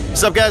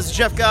What's up, guys? It's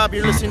Jeff Gobb.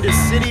 You're listening to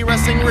City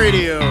Wrestling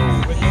Radio.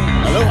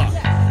 Aloha.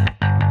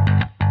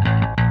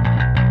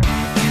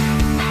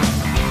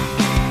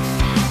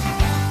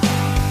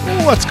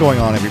 What's going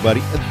on,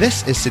 everybody?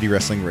 This is City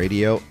Wrestling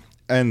Radio,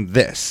 and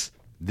this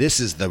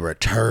is the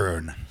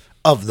return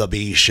of the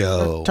B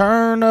Show.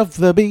 Return of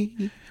the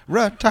B.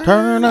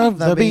 Return of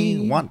the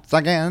B. Once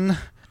again,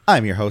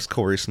 I'm your host,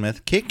 Corey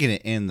Smith, kicking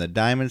it in the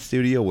Diamond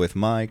Studio with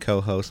my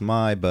co-host,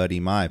 my buddy,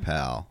 my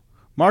pal.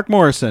 Mark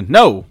Morrison.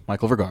 No,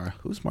 Michael Vergara.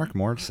 Who's Mark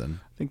Morrison?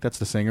 I think that's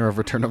the singer of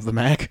Return of the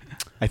Mac.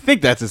 I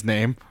think that's his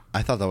name.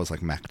 I thought that was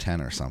like Mac 10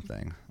 or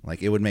something.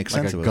 Like, it would make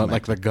sense if it was gun,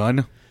 Mac like the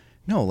gun?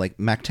 No, like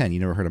Mac 10. You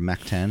never heard of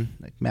Mac 10?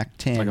 Like Mac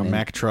 10. Like a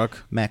Mac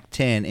truck? Mac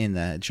 10 in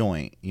the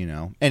joint, you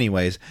know.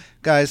 Anyways,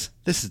 guys,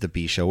 this is the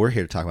B Show. We're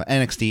here to talk about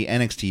NXT,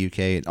 NXT UK,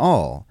 and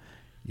all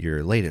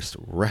your latest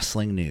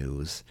wrestling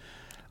news.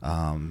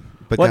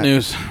 But What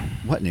news?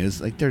 What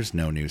news? Like, there's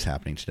no news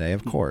happening today,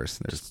 of course.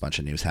 There's a bunch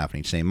of news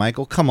happening today.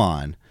 Michael, come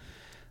on.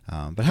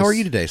 But how are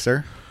you today,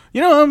 sir?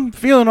 You know, I'm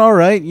feeling all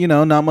right. You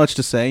know, not much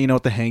to say. You know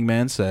what the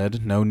Hangman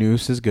said. No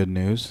news is good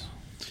news.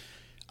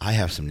 I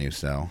have some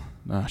news, though.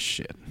 Oh,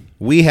 shit.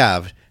 We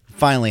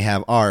finally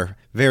have our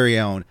very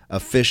own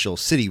official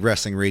City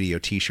Wrestling Radio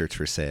t-shirts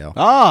for sale.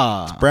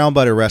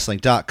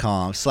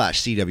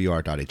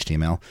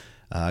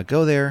 brownbutterwrestling.com/cwr.html.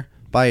 Go there,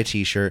 buy a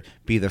t-shirt,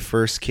 be the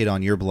first kid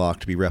on your block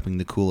to be repping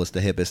the coolest, the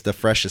hippest, the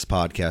freshest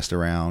podcast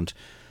around,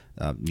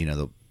 out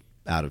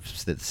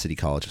of the City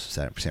College of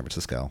San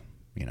Francisco,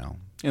 you know.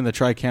 In the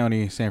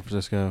Tri-County, San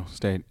Francisco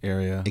State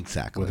area.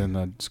 Exactly. Within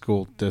the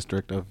school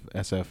district of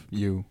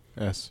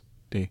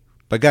SFUSD.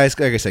 But guys,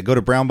 like I said, go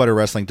to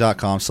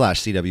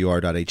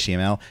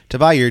brownbutterwrestling.com/cwr.html to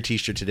buy your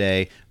t-shirt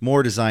today.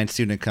 More designs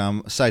soon to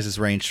come. Sizes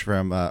range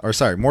from,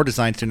 more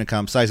designs soon to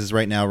come. Sizes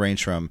right now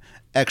range from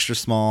extra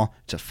small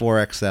to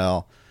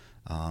 4XL.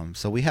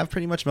 So we have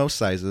pretty much most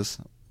sizes.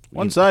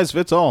 One size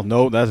fits all.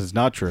 No, that is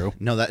not true.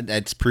 No,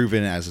 that's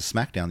proven as a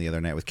SmackDown the other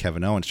night with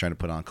Kevin Owens trying to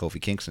put on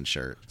Kofi Kingston's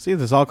shirt. See,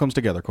 this all comes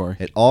together, Corey.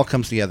 It all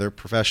comes together.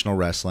 Professional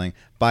wrestling.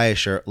 Buy a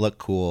shirt, look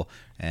cool,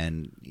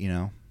 and, you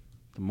know.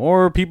 The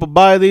more people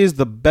buy these,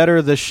 the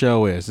better this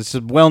show is. It's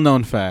a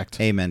well-known fact.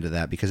 Amen to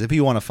that. Because if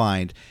you want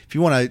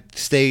to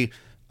stay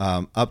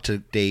up to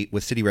date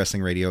with City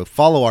Wrestling Radio,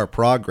 follow our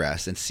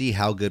progress and see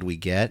how good we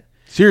get.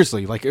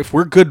 Seriously, like if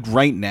we're good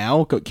right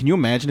now, can you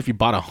imagine if you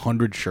bought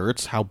 100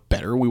 shirts, how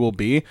better we will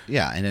be?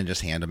 Yeah, and then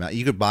just hand them out.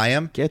 You could buy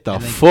them. Get the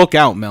fuck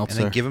out, Meltzer.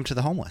 And then give them to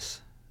the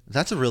homeless.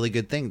 That's a really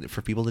good thing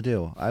for people to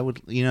do. I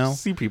would,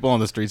 see people on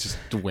the streets just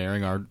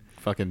wearing our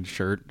fucking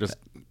shirt, just...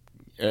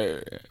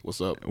 what's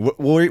up?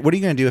 What are you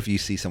going to do if you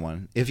see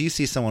someone? If you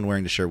see someone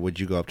wearing the shirt, would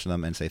you go up to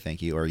them and say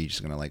thank you, or are you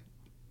just going to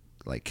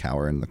like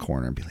cower in the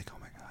corner and be like, "Oh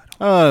my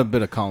god"? A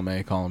bit of column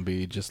A, column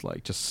B, just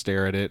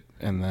stare at it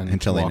and then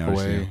until walk they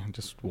notice away. you.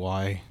 Just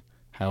why?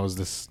 How is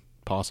this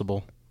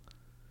possible?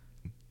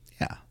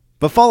 Yeah,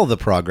 but follow the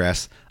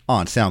progress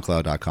on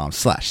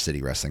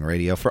SoundCloud.com/City Wrestling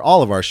Radio for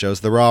all of our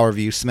shows: the Raw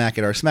review, Smack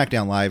It, our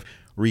SmackDown Live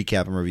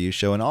recap and review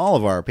show, and all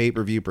of our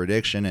pay-per-view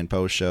prediction and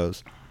post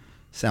shows.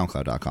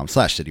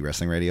 SoundCloud.com/City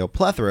Wrestling Radio.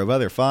 Plethora of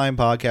other fine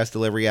podcast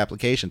delivery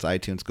applications: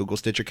 iTunes, Google,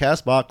 Stitcher,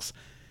 CastBox.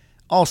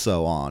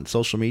 Also on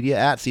social media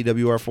at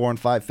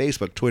CWR415,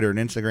 Facebook, Twitter, and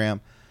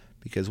Instagram,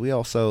 because we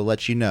also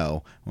let you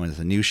know when there's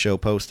a new show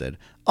posted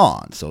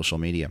on social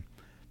media.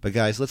 But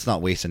guys, let's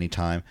not waste any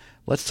time.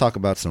 Let's talk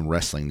about some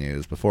wrestling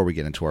news before we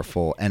get into our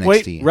full NXT.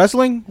 Wait,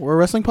 wrestling? We're a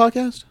wrestling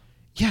podcast?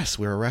 Yes,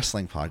 we're a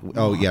wrestling podcast.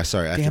 Oh yeah,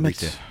 sorry, I have to Damn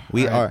read it.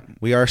 it.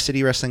 We are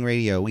City Wrestling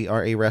Radio. We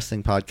are a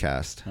wrestling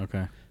podcast.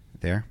 Okay.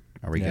 There.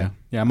 Are we Yeah. good?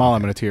 Yeah, I'm all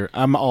out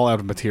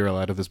of material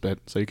out of this bit,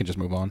 so you can just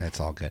move on. That's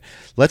all good.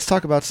 Let's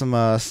talk about some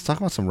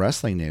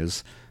wrestling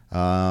news.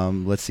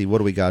 Let's see, what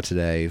do we got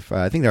today?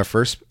 I think our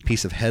first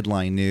piece of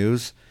headline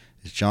news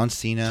is John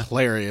Cena.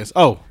 Hilarious.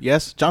 Oh,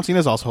 yes, John Cena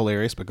is also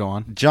hilarious, but go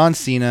on. John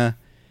Cena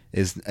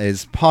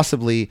is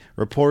possibly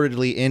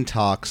reportedly in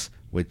talks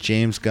with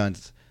James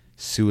Gunn's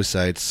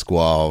Suicide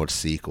Squad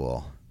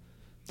sequel.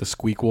 The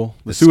squeakquel.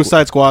 The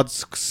Suicide Squad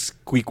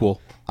squeakquel.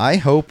 I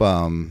hope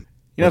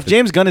if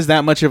James Gunn is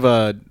that much of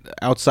a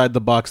outside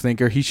the box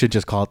thinker, he should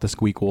just call it the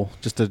squeakquel,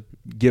 just to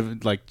give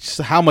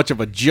just how much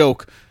of a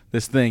joke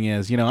this thing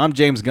is. I'm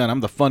James Gunn. I'm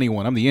the funny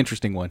one. I'm the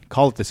interesting one.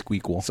 Call it the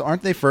squeakquel. So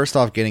aren't they first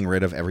off getting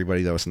rid of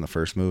everybody that was in the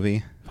first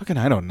movie? Fucking,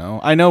 I don't know.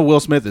 I know Will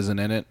Smith isn't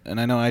in it,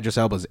 and I know Idris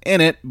Elba's in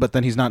it, but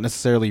then he's not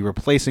necessarily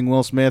replacing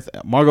Will Smith.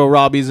 Margot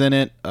Robbie's in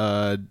it.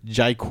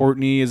 Jai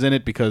Courtney is in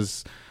it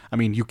because,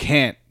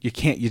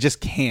 you just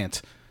can't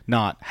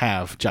not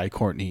have Jai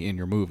Courtney in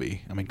your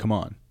movie. Come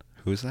on.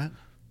 Who's that?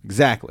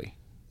 Exactly.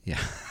 Yeah.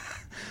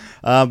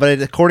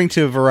 But according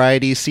to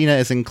Variety, Cena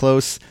is in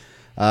close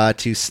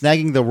to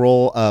snagging the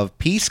role of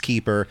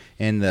Peacekeeper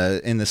in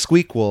the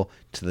squeakquel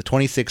to the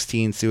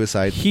 2016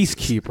 Suicide.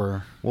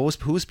 Peacekeeper. Who's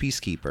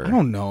Peacekeeper? I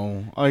don't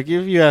know. Like,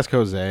 if you ask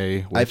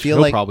Jose, which I feel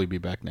he'll like probably be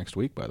back next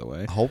week, by the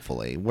way.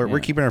 Hopefully, we're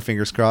keeping our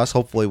fingers crossed.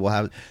 Hopefully, we'll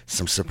have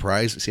some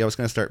surprise. See, I was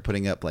going to start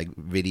putting up like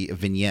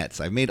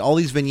vignettes. I've made all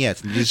these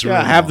vignettes. And Yeah,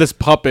 I have this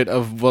puppet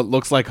of what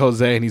looks like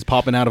Jose, and he's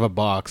popping out of a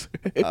box.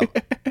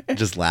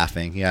 Just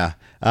laughing. Yeah,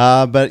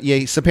 but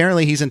yeah,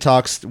 apparently he's in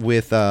talks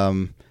with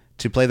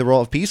to play the role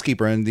of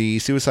Peacekeeper in the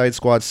Suicide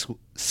Squad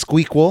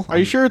squeakquel. Are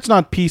you sure it's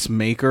not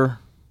Peacemaker?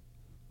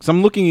 Because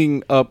I'm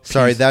looking up.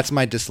 Sorry, that's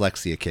my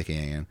dyslexia kicking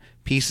in.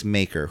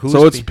 Peacemaker.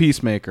 So it's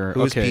Peacemaker.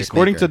 Who is Okay,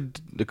 Peacemaker?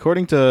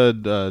 according to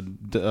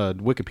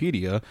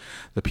Wikipedia,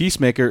 the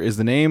Peacemaker is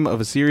the name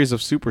of a series of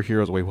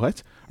superheroes. Wait,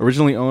 what?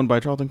 Originally owned by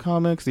Charlton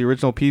Comics, the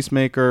original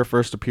Peacemaker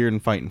first appeared in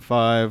Fightin'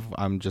 5.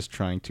 I'm just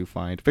trying to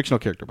find fictional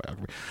character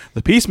biography.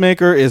 The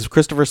Peacemaker is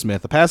Christopher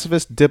Smith, a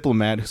pacifist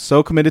diplomat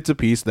so committed to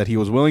peace that he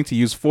was willing to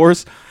use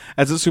force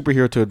as a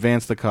superhero to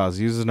advance the cause.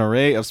 He uses an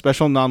array of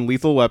special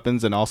non-lethal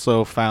weapons and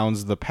also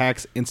founds the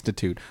Pax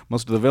Institute.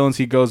 Most of the villains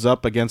he goes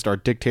up against are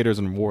dictators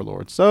and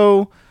warlords.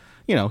 So,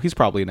 he's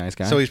probably a nice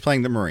guy. So he's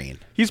playing the Marine.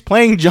 He's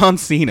playing John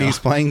Cena. He's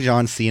playing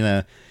John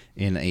Cena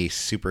in a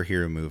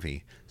superhero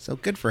movie. So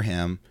good for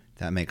him.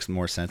 That makes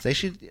more sense. They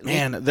should.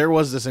 Man, there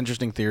was this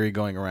interesting theory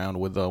going around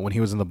with when he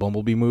was in the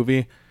Bumblebee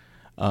movie.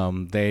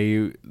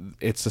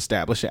 It's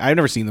establishing. I've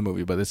never seen the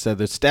movie, but it said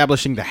they're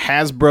establishing the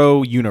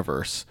Hasbro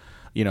universe.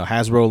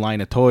 Hasbro line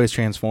of toys,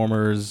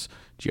 Transformers,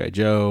 G.I.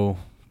 Joe,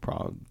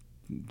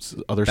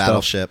 other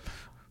Battleship.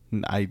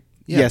 stuff.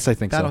 Yes, I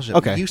think Battleship. so.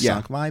 Okay, You yeah.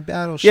 sunk my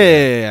battleship.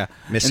 Yeah.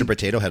 Mr.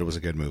 Potato Head was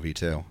a good movie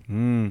too.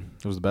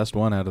 It was the best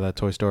one out of that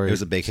Toy Story. It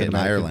was a big hit in cinematic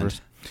Ireland.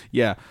 universe.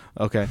 Yeah.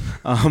 Okay.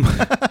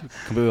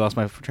 Completely lost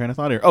my train of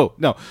thought here. Oh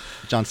no.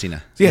 John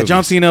Cena. Yeah, Movies.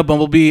 John Cena,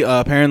 Bumblebee.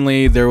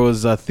 Apparently, there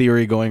was a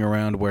theory going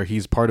around where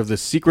he's part of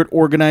this secret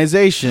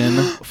organization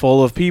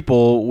full of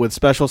people with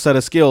special set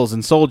of skills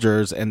and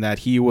soldiers, and that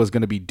he was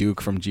going to be Duke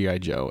from G.I.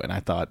 Joe. And I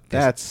thought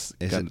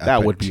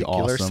that would be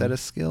awesome. Set of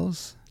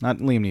skills. Not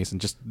Liam Neeson,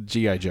 just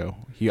G.I. Joe.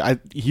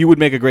 He would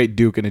make a great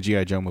Duke in a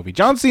G.I. Joe movie.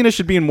 John Cena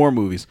should be in more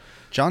movies,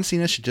 John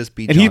Cena should just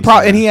be. and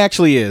he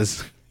actually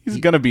is. He's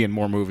going to be in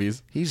more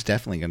movies. He's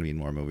definitely going to be in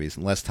more movies.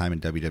 Less time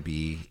in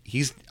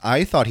WWE.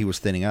 I thought he was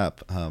thinning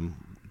up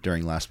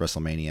during last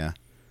WrestleMania.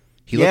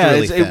 He looked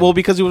really thin.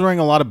 Because he was wearing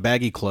a lot of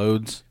baggy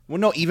clothes. Well,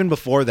 no, even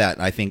before that,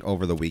 I think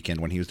over the weekend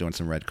when he was doing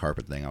some red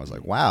carpet thing, I was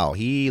like, wow,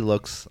 he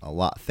looks a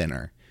lot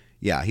thinner.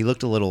 Yeah, he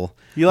looked a little.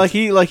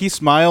 He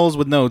smiles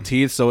with no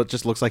teeth, so it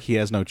just looks like he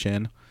has no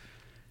chin.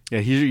 Yeah,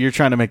 you're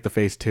trying to make the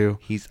face too.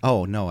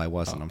 Oh no, I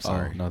wasn't. I'm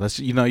sorry. No, that's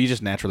you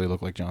just naturally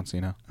look like John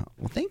Cena. Oh,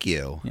 well, thank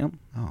you. Yep.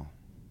 Oh,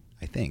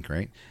 I think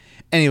right.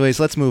 Anyways,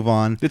 let's move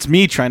on. It's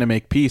me trying to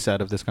make peace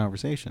out of this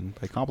conversation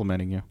by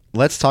complimenting you.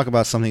 Let's talk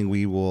about something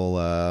we will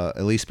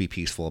at least be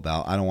peaceful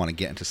about. I don't want to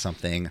get into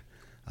something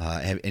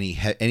any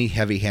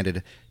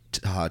heavy-handed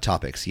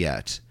topics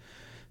yet.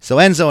 So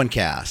Enzo and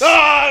Cass.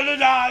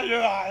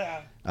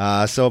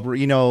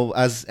 So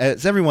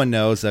as everyone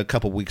knows, a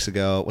couple weeks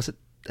ago, was it?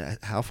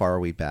 How far are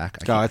we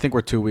back? I think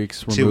we're 2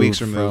 weeks removed. 2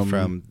 weeks removed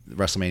from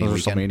WrestleMania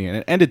weekend. And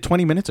it ended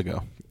 20 minutes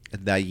ago.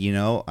 That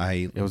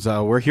it was.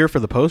 We're here for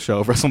the post show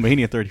of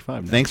WrestleMania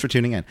 35. Now. Thanks for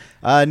tuning in.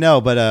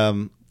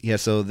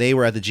 So they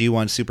were at the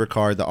G1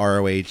 Supercard, the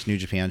ROH New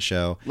Japan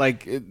show.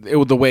 Like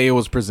the way it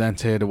was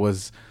presented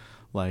was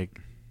like,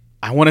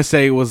 I want to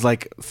say it was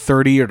like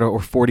 30 or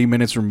 40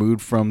 minutes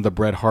removed from the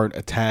Bret Hart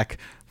attack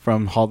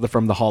from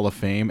the Hall of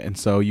Fame, and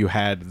so you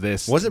had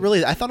this. Was it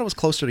really? I thought it was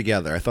closer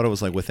together. I thought it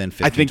was like within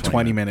 15, I think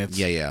 20 minutes.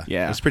 Yeah.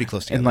 It was pretty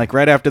close together. And like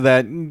right after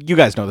that, you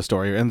guys know the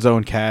story. Enzo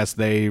and Cass,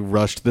 they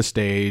rushed the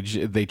stage.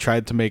 They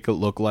tried to make it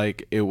look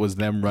like it was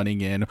them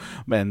running in,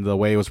 and the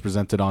way it was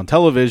presented on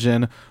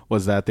television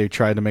was that they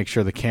tried to make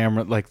sure the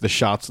camera, like the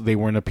shots, they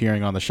weren't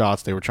appearing on the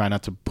shots. They were trying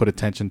not to put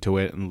attention to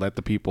it and let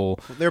the people.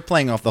 They're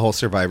playing off the whole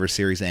Survivor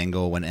Series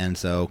angle when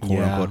Enzo,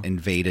 quote unquote,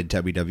 invaded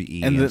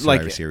WWE and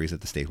Survivor Series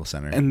at the Staples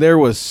Center. And there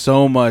was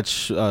so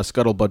much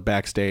scuttlebutt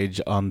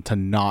backstage to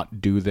not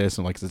do this,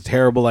 and like it's a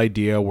terrible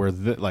idea where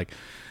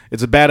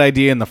it's a bad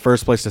idea in the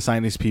first place to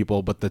sign these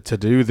people, but to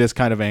do this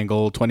kind of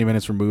angle 20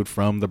 minutes removed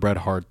from the Bret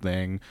Hart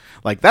thing,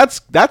 like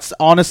that's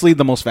honestly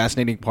the most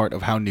fascinating part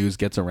of how news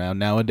gets around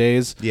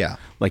nowadays. Yeah,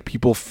 like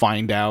people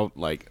find out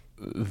like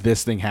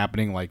this thing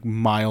happening like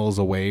miles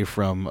away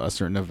from a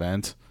certain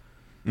event.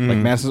 Like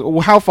Madison,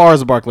 how far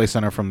is the Barclays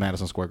Center from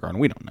Madison Square Garden?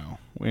 We don't know.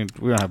 We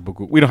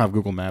don't have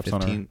Google Maps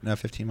 15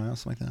 miles,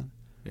 something like that.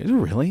 Is it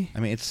really? I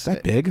mean, it's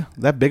that big.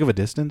 That big of a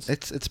distance?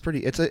 It's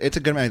pretty. It's a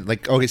good amount.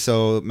 Like, okay,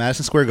 so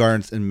Madison Square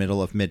Garden's in the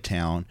middle of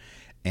Midtown,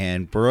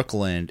 and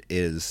Brooklyn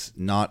is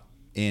not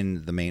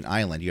in the main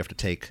island. You have to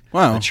take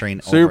the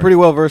train. So you're pretty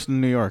well versed in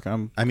New York.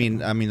 I mean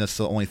that's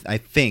the only.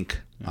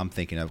 I'm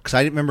thinking of, because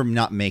I remember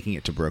not making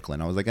it to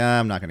Brooklyn. I was like,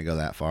 I'm not going to go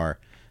that far.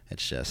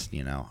 It's just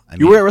you were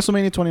at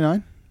WrestleMania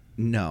 29.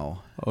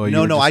 No. Oh, you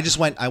no. were No. just-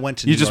 I went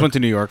to. You New just York. went to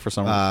New York for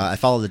some reason. I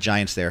followed the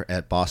Giants there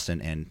at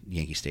Boston and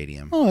Yankee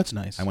Stadium. Oh, that's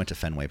nice. I went to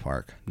Fenway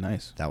Park.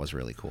 Nice. That was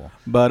really cool.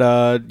 But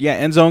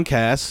Enzo and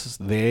Cass,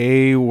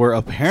 they were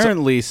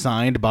apparently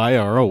signed by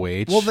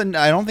ROH. Well, then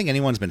I don't think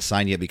anyone's been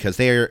signed yet because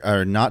they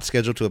are not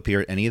scheduled to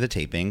appear at any of the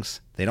tapings.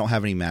 They don't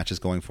have any matches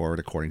going forward,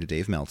 according to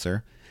Dave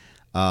Meltzer.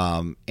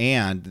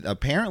 And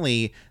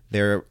apparently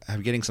they're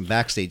getting some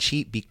backstage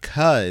heat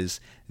because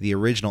the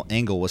original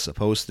angle was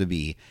supposed to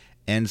be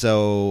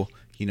Enzo,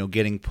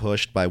 getting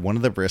pushed by one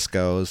of the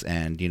Briscoes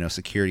and,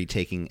 security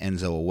taking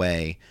Enzo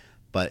away.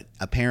 But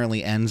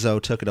apparently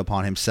Enzo took it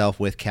upon himself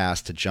with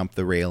Cass to jump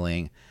the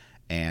railing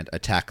and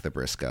attack the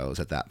Briscoes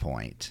at that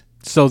point.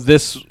 So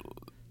this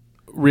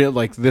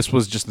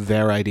was just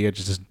their idea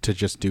to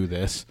just do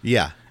this.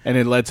 Yeah. And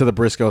it led to the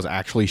Briscoes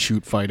actually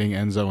shoot fighting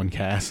Enzo and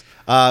Cass.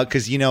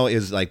 Because, it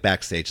was like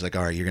backstage, like,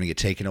 all right, you're going to get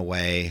taken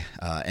away.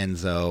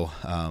 Enzo,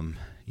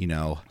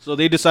 So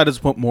they decided to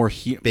put more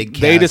heat. Big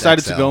They Cass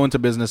decided XL. to go into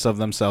business of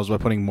themselves by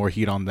putting more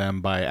heat on them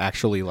by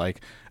actually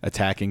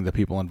attacking the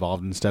people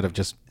involved instead of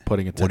just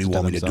putting attention What do you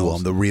want to me to do?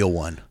 themselves. I'm the real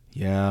one.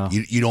 Yeah.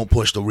 You don't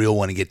push the real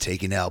one and get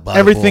taken out by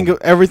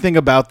Everything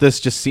about this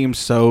just seems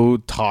so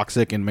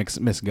toxic and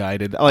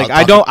misguided. Like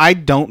I'll I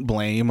don't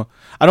blame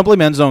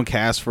Enzo and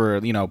Cass for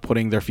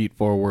putting their feet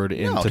forward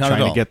into not at trying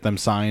to all. get them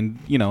signed.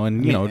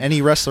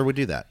 any wrestler would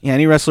do that. Yeah,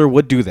 any wrestler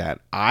would do that.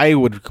 I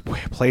would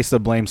place the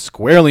blame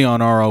squarely on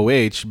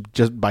ROH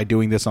just by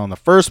doing this on the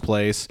first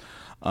place,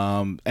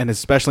 and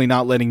especially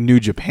not letting New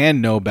Japan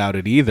know about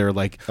it either.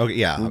 Like, Okay,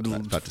 yeah, I was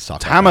about to talk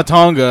about that. Tama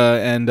Tonga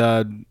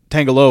and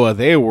Tangaloa,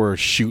 they were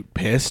shoot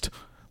pissed.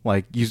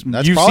 Like,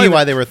 That's probably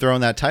why they were throwing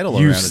that title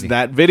around. use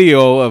that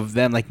video of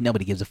them like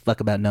nobody gives a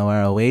fuck about no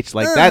ROH.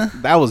 Like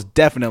that was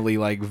definitely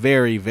like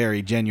very,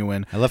 very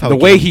genuine. I love how the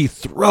we way give- he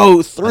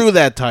threw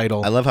that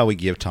title. I love how we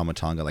give Tama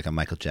Tonga like a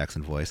Michael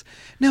Jackson voice.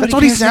 That's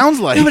what he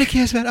sounds like. Nobody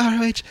cares about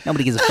ROH.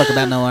 Nobody gives a fuck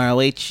about no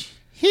ROH.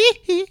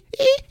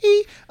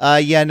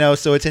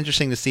 So it's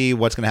interesting to see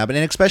what's going to happen,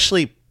 and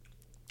especially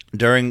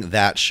during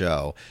that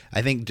show.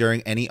 I think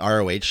during any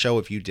ROH show,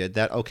 if you did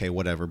that, okay,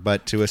 whatever.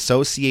 But to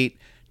associate,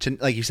 to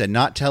like you said,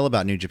 not tell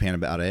about New Japan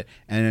about it,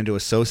 and then to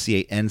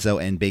associate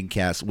Enzo and Big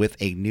Cass with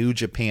a New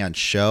Japan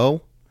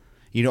show,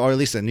 or at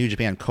least a New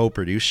Japan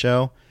co-produced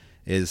show,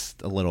 is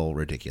a little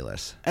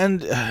ridiculous.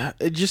 And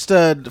just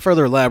to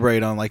further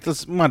elaborate on,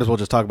 let's might as well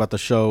just talk about the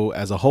show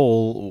as a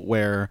whole,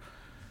 where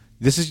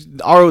this is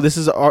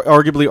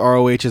arguably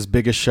ROH's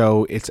biggest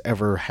show it's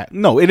ever had.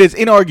 No, it is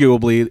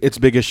inarguably its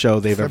biggest show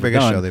they've Their ever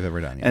biggest done. show they've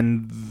ever done, yeah.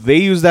 And they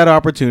used that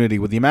opportunity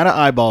with the amount of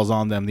eyeballs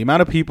on them, the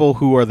amount of people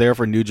who are there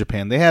for New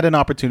Japan. They had an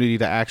opportunity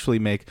to actually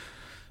make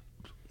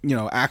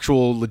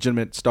actual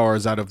legitimate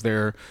stars out of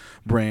their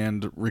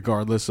brand,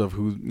 regardless of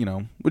who,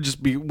 would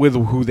just be with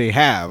who they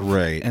have.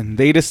 Right. And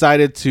they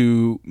decided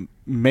to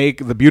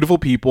make the beautiful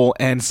people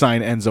and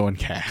sign Enzo and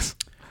Cass.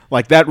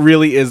 Like, that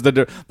really is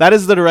that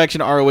is the direction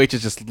ROH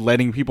is just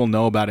letting people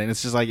know about it. And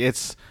it's just like,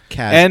 it's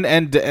Kaz.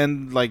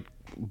 and like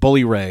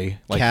Bully Ray,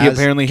 like Kaz, he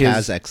apparently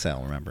Kaz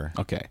XL, remember?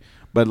 okay,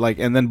 but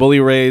and then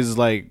Bully Ray's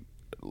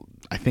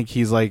I think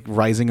he's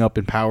rising up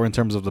in power in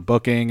terms of the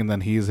booking, and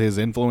then his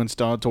influence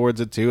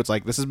towards it too. It's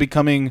like this is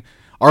becoming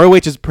ROH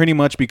is pretty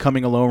much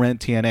becoming a low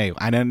rent TNA,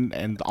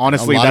 and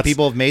honestly, A lot of that's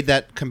people have made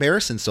that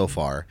comparison so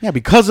far. yeah,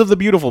 because of the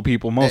beautiful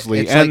people mostly,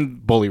 It's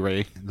and Bully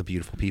Ray. The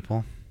beautiful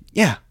people.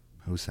 Yeah,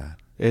 Who's that?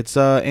 it's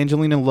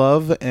Angelina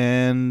Love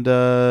and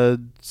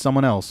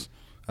someone else,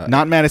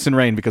 not Madison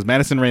Rain, because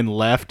Madison Rain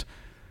left.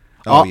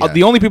 Oh, yeah.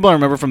 The only people I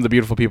remember from the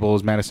beautiful people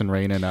was Madison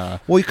Rain and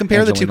Well, you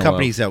compare the two Angelina Love.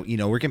 companies that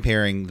we're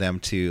comparing them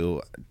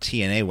to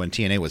TNA when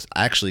TNA was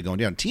actually going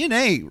down.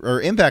 TNA or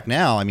Impact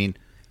now, I mean,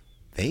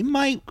 they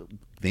might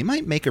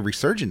make a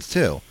resurgence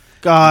too.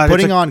 God,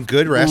 putting it's a on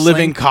good wrestling,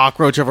 living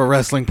cockroach of a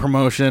wrestling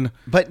promotion.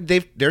 but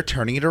they're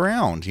turning it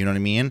around. You know what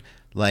I mean?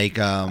 Like,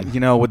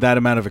 With that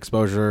amount of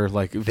exposure,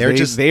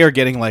 they are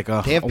getting they have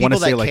I wanna people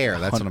say that care.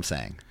 That's what I'm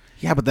saying.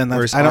 Yeah, but then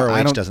Whereas I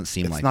ROH don't, doesn't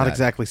seem it's like not that.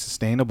 exactly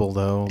sustainable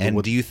though.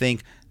 And do you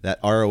think that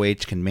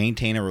ROH can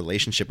maintain a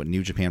relationship with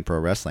New Japan Pro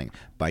Wrestling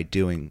by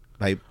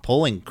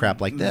pulling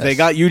crap like this? they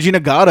got Yuji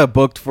Nagata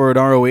booked for an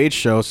ROH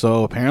show,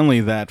 so apparently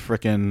that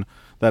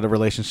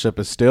relationship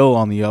is still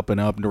on the up and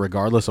up,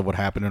 regardless of what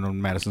happened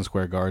in Madison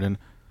Square Garden.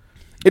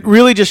 It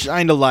really just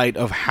shined a light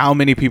of how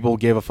many people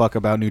gave a fuck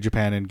about New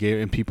Japan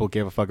and people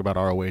gave a fuck about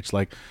ROH.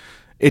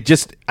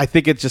 I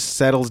think it just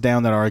settles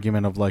down that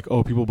argument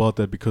of people bought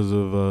that because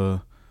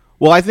of.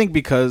 Well, I think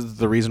because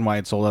the reason why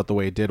it sold out the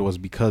way it did was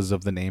because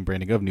of the name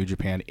branding of New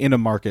Japan in a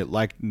market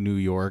like New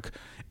York,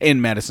 in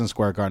Madison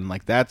Square Garden.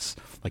 That's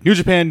New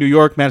Japan, New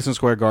York, Madison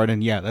Square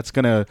Garden. Yeah, that's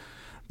gonna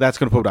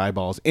put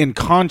eyeballs. In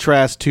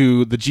contrast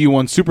to the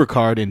G1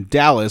 Supercard in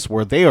Dallas,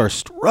 where they are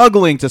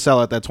struggling to sell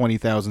at that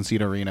 20,000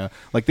 seat arena.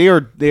 They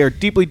are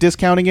deeply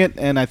discounting it,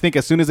 and I think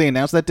as soon as they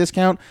announced that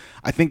discount,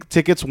 I think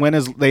tickets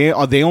went they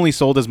only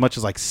sold as much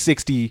as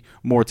 60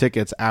 more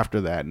tickets after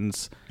that, and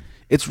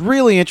it's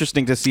really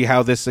interesting to see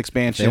how this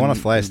expansion. If they want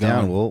to fly us is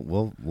down, going.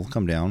 we'll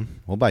come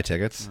down. We'll buy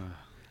tickets.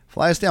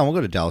 Fly us down. We'll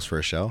go to Dallas for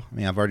a show. I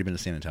mean, I've already been to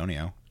San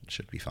Antonio.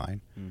 should be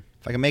fine.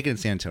 If I can make it in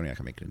San Antonio, I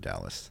can make it in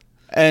Dallas.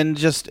 And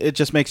it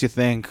just makes you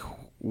think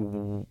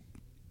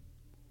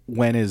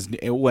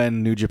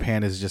when New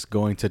Japan is just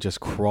going to just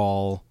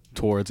crawl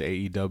towards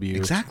AEW.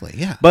 Exactly,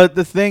 yeah. But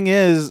the thing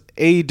is,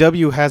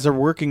 AEW has a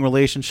working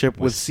relationship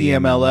with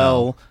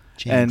CMLL,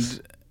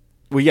 Jinx.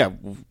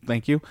 and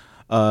thank you.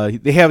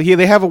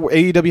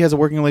 AEW has a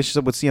working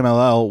relationship with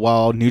CMLL,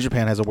 while New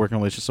Japan has a working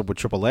relationship with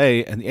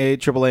AAA, and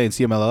AAA and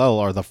CMLL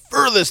are the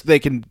furthest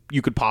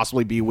you could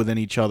possibly be within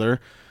each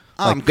other.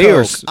 I'm they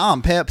are Coke,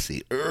 I'm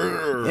Pepsi.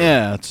 Urgh.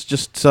 Yeah, it's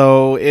just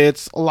so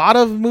it's a lot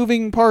of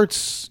moving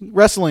parts.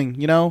 Wrestling,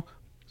 I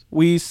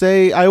always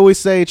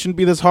say it shouldn't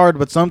be this hard,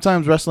 but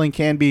sometimes wrestling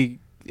can be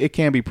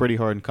pretty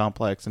hard and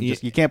complex, and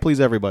just you can't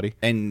please everybody.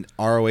 And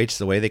ROH,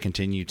 the way they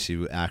continue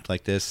to act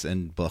like this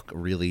and book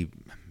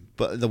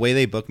but the way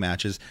they book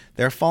matches,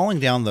 they're falling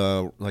down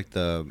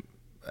the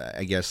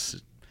I guess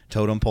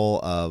totem pole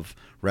of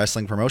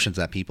wrestling promotions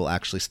that people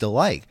actually still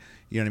like.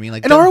 You know what I mean?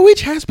 Like, and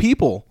ROH has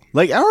people.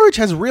 Like, ROH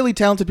has really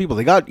talented people.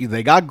 They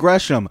got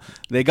Gresham.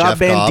 They got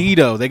Jeff Bandito.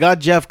 Cobb. They got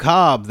Jeff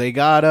Cobb. They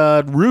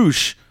got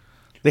Roosh.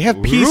 They have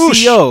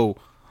PCO.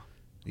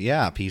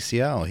 Yeah,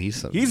 PCO.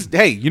 He's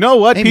Hey, you know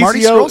what? Hey, PCO,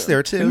 Marty Scurll's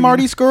there too. And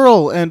Marty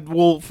Scurll, and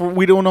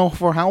we don't know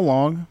for how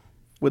long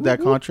with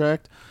that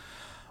contract,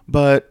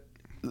 but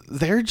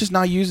they're just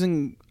not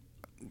using.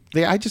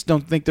 I just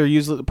don't think they're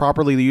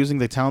properly using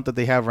the talent that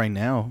they have right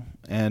now,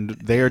 and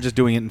they are just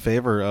doing it in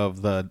favor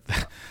of the.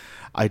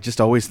 I just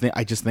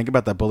think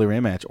about that Bully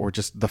Ray match, or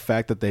just the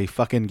fact that they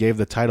fucking gave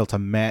the title to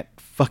Matt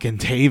fucking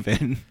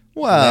Taven.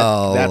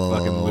 Well, that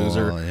fucking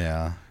loser.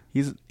 Yeah.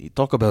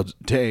 Talk about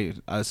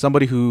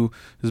somebody who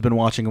has been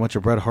watching a bunch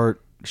of Bret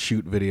Hart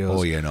shoot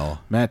videos. Oh,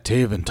 Matt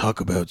Taven talk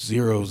about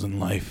zeros in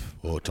life.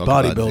 Oh, talk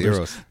about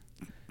zeros.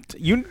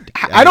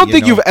 I don't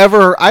think you've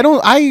ever. I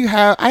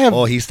have.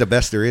 Oh, he's the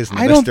best there is, and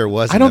the best there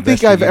was. I don't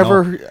think I've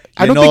ever.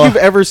 I don't think you've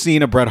ever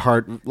seen a Bret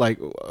Hart a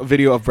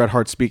video of Bret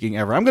Hart speaking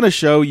ever. I'm going to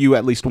show you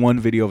at least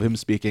one video of him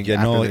speaking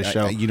after this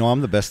show.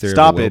 I'm the best there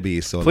Stop ever will it, be.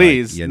 So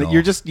please.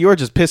 You're just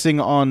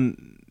pissing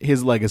on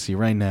his legacy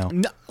right now.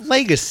 No,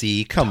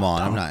 legacy, come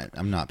on!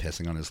 I'm not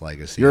pissing on his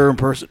legacy. Your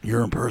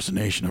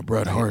impersonation of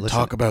Bret Hart. Listen,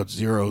 talk about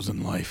zeros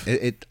in life.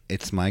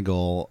 It's my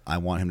goal. I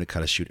want him to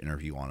cut a shoot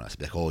interview on us.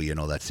 Be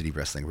like, that City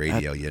Wrestling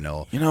Radio.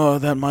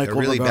 That Michael.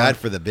 They're really bad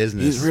for the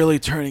business. He's really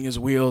turning his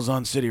wheels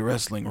on City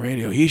Wrestling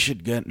Radio. He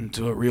should get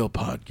into a real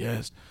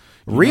podcast.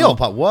 Whoa! Like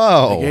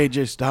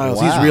AJ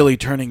Styles, Wow. he's really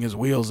turning his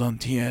wheels on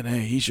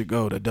TNA. He should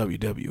go to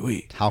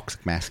WWE.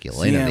 Toxic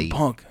masculinity. CM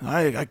Punk.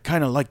 I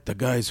kind of like the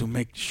guys who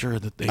make sure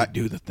that they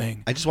do the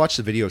thing. I just watched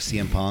the video of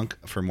CM Punk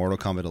for Mortal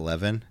Kombat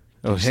 11.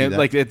 Oh, Did you see that?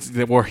 like it's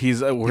where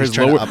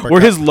trying to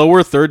where his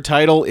lower third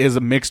title is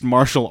a mixed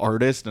martial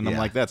artist, and I'm Yeah.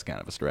 like, that's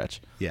kind of a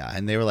stretch. Yeah,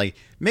 and they were like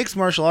mixed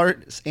martial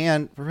arts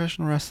and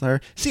professional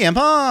wrestler CM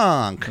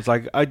Punk. It's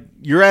like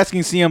you're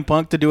asking CM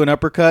Punk to do an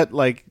uppercut,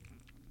 like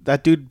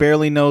that dude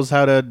barely knows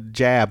how to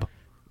jab.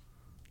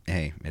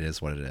 Hey, it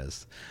is what it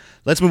is.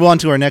 Let's move on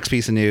to our next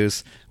piece of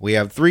news. We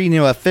have 3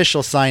 new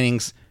official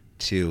signings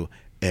to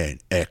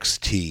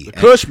NXT.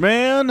 Kush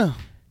man,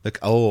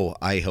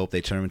 I hope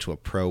they turn him into a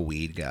pro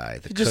weed guy.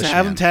 The just Kush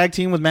have him man. tag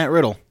team with Matt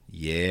Riddle.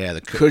 Yeah,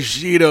 the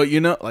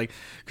Kushida,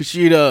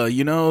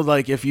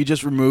 Kushida, if you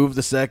just remove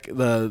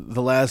the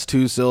last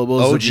 2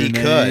 syllables OG of your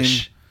name.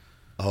 Kush.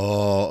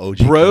 Oh, OG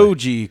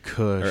Bro-G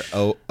Kush.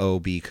 Or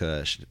OB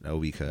Kush.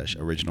 OB Kush.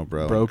 Original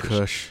bro. Bro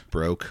Kush.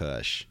 Bro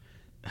Kush.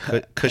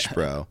 Kush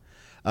bro.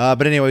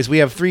 But anyways, we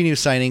have 3 new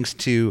signings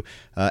to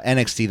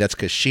NXT. That's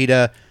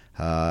Kushida.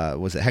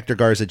 Was it Hector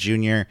Garza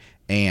Jr.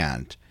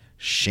 and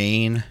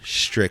Shane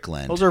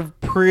Strickland. Those are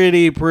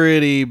pretty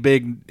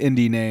big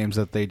indie names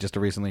that they just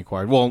recently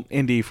acquired. Well,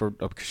 indie for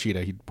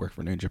Kushida. He worked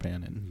for New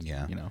Japan,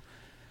 and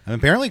And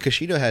apparently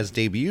Kushida has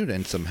debuted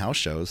in some house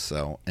shows,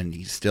 and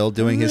he's still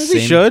doing his He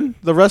same.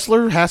 should. The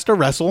wrestler has to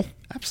wrestle.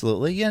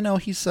 Absolutely. Yeah, no,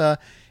 he's and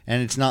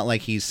it's not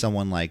like he's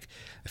someone like,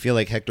 I feel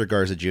like Hector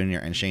Garza Jr.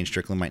 and Shane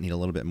Strickland might need a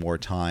little bit more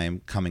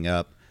time coming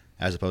up,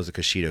 as opposed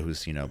to Kushida,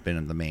 who's been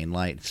in the main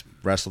light. It's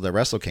wrestled at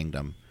Wrestle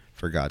Kingdom,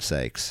 for God's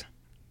sakes.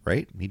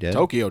 Right? He did.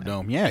 Tokyo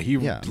Dome. Yeah, he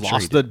I'm sure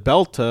lost he the did.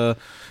 belt to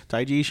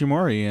Taiji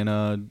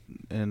Ishimori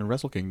in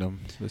Wrestle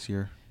Kingdom this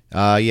year.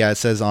 It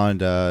says on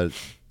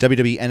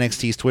WWE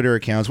NXT's Twitter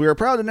accounts, we are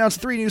proud to announce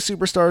 3 new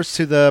superstars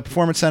to the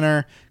Performance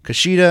Center: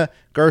 Kushida,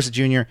 Garza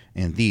Jr.,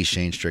 and the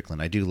Shane Strickland.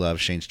 I do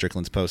love Shane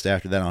Strickland's post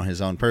after that on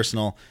his own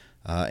personal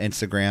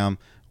Instagram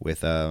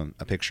with a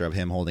picture of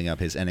him holding up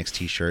his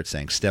NXT shirt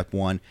saying, Step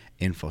 1,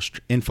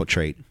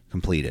 infiltrate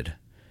completed.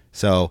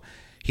 So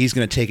he's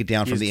going to take it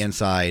down from the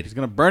inside. He's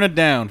going to burn it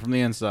down from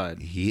the inside.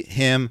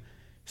 Him,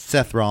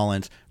 Seth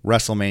Rollins,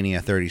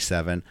 WrestleMania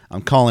 37.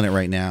 I'm calling it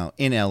right now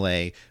in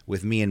LA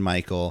with me and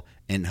Michael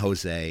and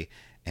Jose.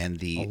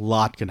 And A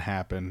lot can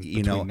happen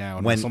between now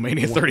and when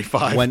WrestleMania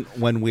 35. When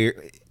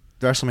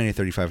WrestleMania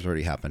 35 has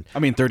already happened. I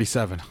mean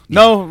 37.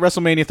 No,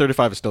 WrestleMania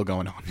 35 is still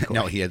going on.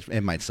 No,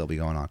 it might still be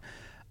going on.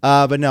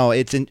 But no,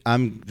 it's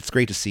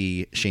great to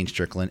see Shane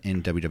Strickland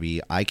in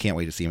WWE. I can't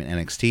wait to see him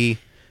in NXT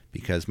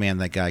because, man,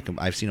 that guy,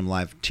 I've seen him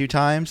live 2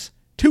 times.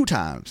 2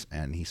 times,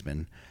 and he's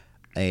been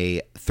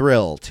a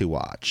thrill to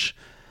watch.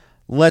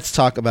 Let's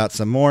talk about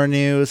some more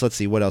news. Let's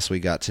see what else we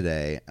got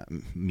today,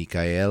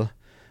 Mikael.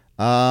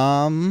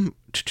 Adam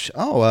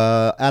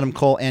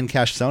Cole and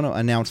Cash Sono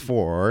announced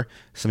for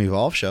some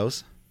Evolve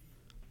shows.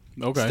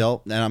 Okay.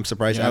 Still, and I'm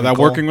surprised. Yeah, Adam that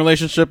Cole, working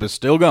relationship is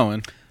still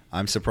going.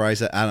 I'm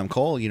surprised that Adam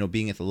Cole,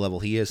 being at the level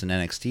he is in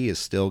NXT, is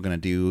still going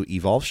to do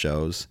Evolve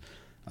shows.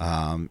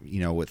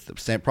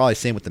 With probably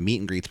same with the meet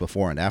and greets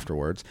before and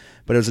afterwards.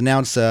 But it was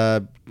announced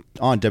on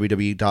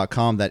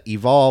WWE.com that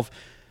Evolve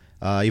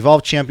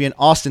champion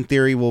Austin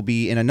Theory will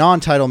be in a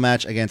non-title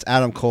match against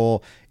Adam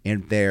Cole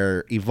in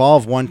their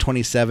Evolve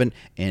 127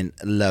 in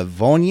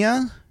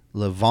Livonia,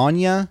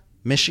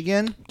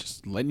 Michigan.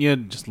 Just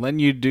letting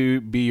you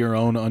be your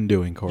own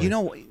undoing, Corey.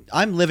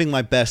 I'm living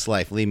my best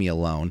life. Leave me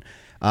alone.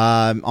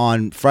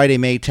 On Friday,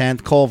 May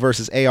 10th, Cole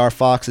versus AR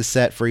Fox is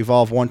set for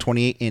Evolve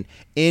 128 in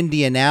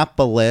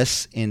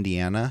Indianapolis,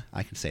 Indiana.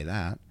 I can say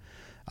that.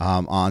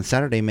 On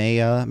Saturday, May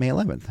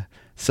 11th.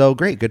 So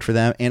great, good for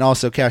them. And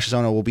also, Cassius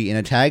Ohno will be in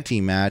a tag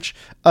team match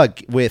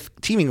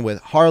teaming with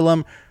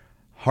Harlem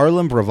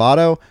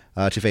Bravado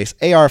to face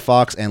AR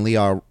Fox and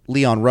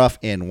Leon Ruff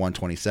in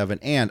 127.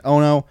 And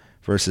Ohno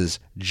versus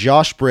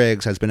Josh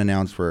Briggs has been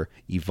announced for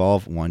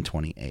Evolve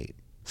 128.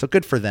 So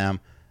good for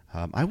them.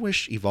 I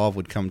wish Evolve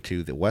would come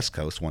to the West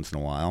Coast once in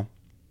a while,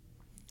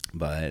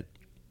 but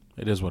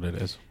it is what it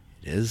is.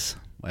 It is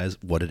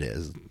what it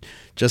is.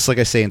 Just like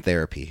I say in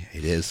therapy,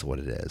 it is what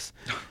it is.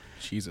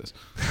 Jesus.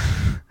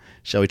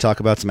 Shall we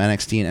talk about some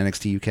NXT and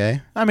NXT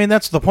UK? I mean,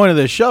 that's the point of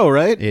this show,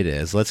 right? It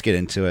is. Let's get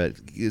into it.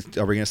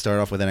 Are we going to start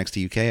off with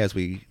NXT UK as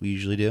we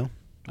usually do?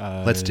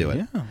 Let's do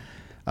it.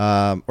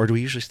 Yeah. Or do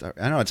we usually start?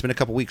 I don't know. It's been a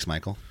couple weeks,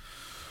 Michael.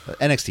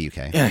 NXT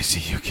UK.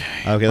 NXT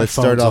UK. Okay, let's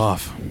start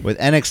off with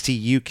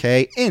NXT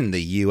UK in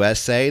the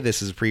USA.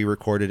 This is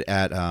pre-recorded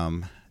at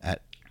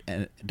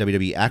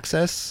WWE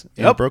Access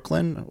in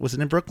Brooklyn. Was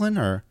it in Brooklyn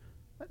or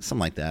something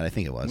like that? I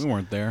think it was. We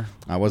weren't there.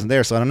 I wasn't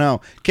there, so I don't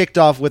know. Kicked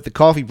off with the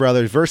Coffee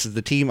Brothers versus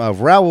the team of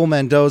Raul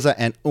Mendoza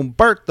and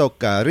Humberto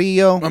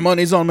Carrillo. My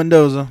money's on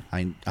Mendoza.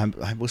 I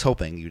was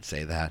hoping you'd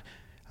say that.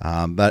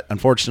 But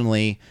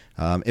unfortunately,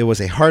 it was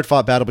a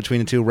hard-fought battle between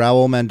the two.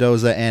 Raul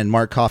Mendoza and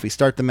Mark Coffey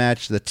start the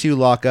match. The two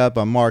lock up,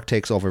 but Mark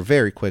takes over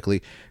very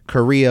quickly.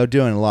 Carrillo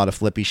doing a lot of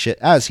flippy shit,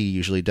 as he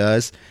usually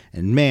does.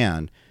 And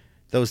man,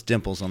 those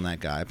dimples on that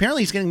guy.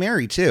 Apparently he's getting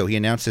married, too. He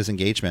announced his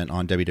engagement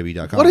on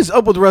WWE.com. What is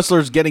up with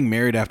wrestlers getting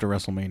married after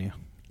WrestleMania?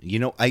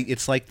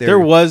 It's like there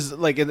was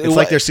like it's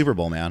like their Super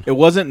Bowl, man. It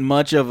wasn't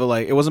much of a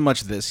it wasn't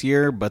much this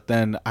year, but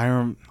then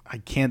I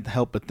can't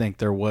help but think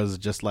there was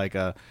just like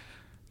an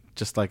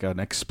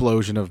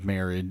explosion of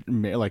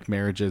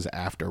marriages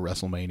after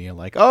WrestleMania.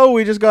 Like, oh,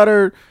 we're just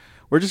gonna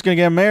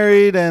get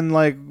married,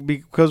 and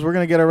because we're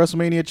gonna get our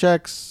WrestleMania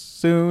checks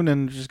soon,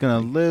 and just gonna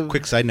live.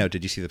 Quick side note: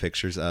 did you see the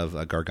pictures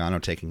of Gargano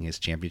taking his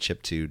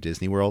championship to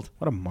Disney World?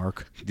 What a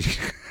mark!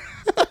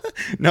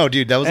 No,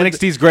 dude, that was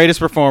NXT's greatest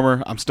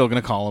performer. I'm still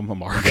gonna call him a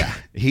mark. Yeah,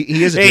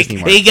 he is a Disney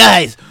mark. Hey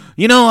guys,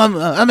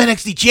 I'm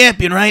NXT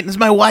champion, right? This is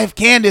my wife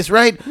Candice,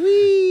 right?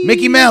 Whee!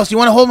 Mickey Mouse, you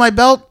want to hold my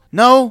belt?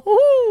 No.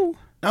 Woo!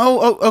 No.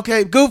 Oh,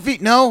 okay. Goofy.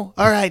 No.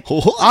 All right.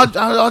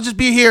 I'll just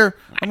be here.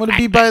 I'm gonna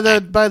be by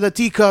the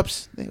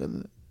teacups.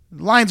 The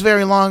line's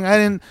very long.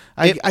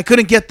 I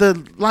couldn't get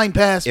the line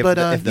pass, but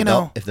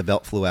if the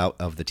belt flew out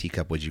of the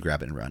teacup, would you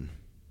grab it and run?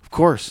 Of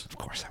course I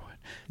would.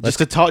 Just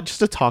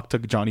to talk to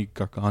Johnny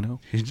Gargano.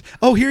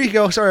 Oh, here you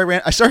go. Sorry,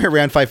 I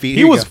ran 5 feet.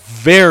 He was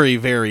very,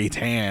 very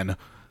tan.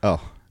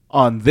 Oh,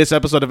 on this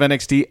episode of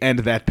NXT and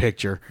that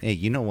picture. Hey,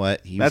 you know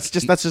what? That's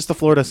just the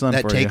Florida sun.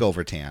 That for takeover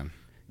you. tan.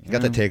 You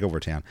got the takeover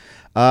tan.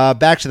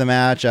 Back to the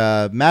match.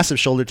 Massive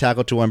shoulder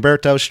tackle to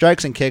Humberto.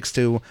 Strikes and kicks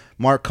to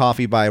Mark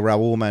Coffey by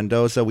Raul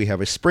Mendoza. We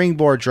have a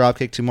springboard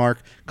dropkick to Mark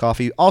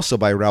Coffey, also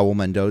by Raul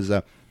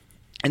Mendoza.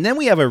 And then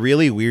we have a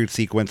really weird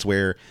sequence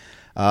where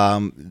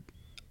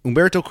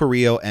Humberto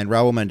Carrillo and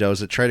Raul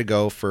Mendoza try to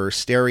go for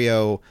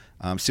stereo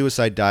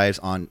suicide dives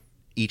on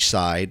each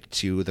side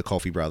to the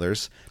Coffey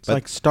brothers. It's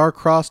like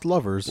star-crossed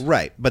lovers.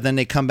 Right. But then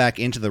they come back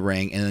into the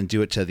ring and then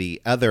do it to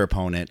the other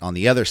opponent on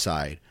the other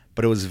side.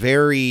 But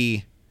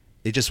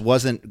it just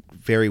wasn't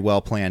very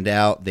well planned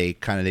out. They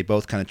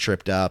both kind of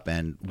tripped up,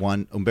 and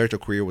Humberto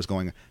Carrillo was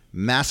going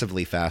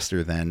massively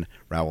faster than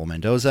Raul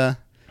Mendoza.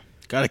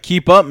 Got to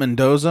keep up,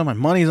 Mendoza. My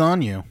money's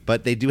on you.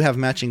 But they do have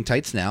matching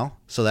tights now,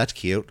 so that's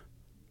cute.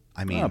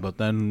 I mean, but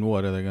then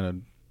what are they gonna?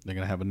 They're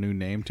gonna have a new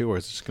name too, or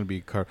is it just gonna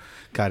be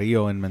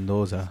Carrillo and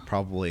Mendoza?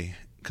 Probably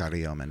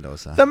Carrillo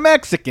Mendoza. The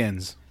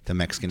Mexicans. The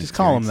Mexican. Just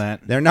call them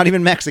that. They're not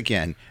even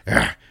Mexican.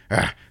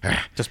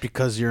 Just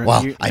because you're.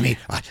 Well, I mean,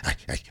 what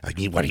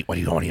do you want?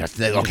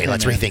 Okay,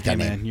 let's rethink that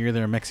name. You're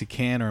either a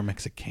Mexican or a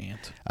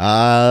Mexicant.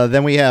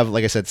 Then we have,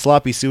 like I said,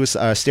 sloppy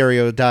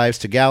stereo dives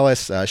to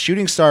Gallus,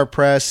 shooting star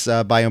press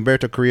by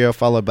Humberto Carrillo,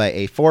 followed by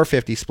a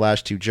 450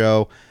 splash to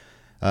Joe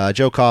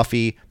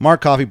Coffey.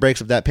 Mark Coffey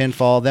breaks up that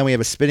pinfall. Then we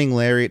have a spinning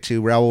lariat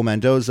to Raul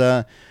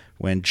Mendoza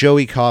when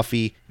Joey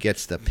Coffey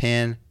gets the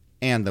pin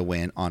and the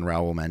win on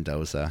Raul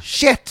Mendoza.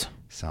 Shit.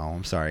 So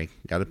I'm sorry.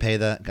 Got to pay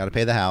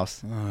the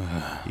house.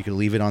 You can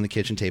leave it on the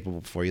kitchen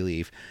table before you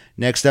leave.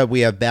 Next up,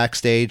 we have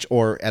backstage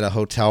or at a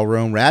hotel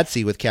room.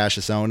 Radsey with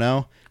Cassius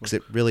Ohno, because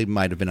it really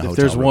might have been a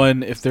hotel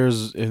room.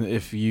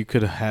 If you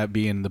could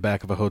be in the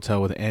back of a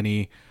hotel with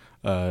any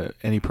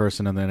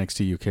person on the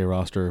NXT UK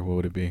roster, what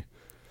would it be?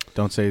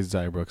 Don't say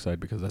Xia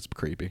Brookside because that's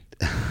creepy.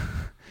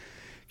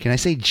 Can I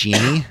say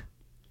Jeannie?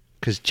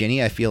 Because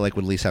Jenny, I feel like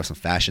would at least have some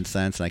fashion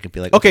sense, and I could be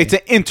like, okay,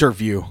 to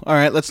interview. All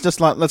right, let's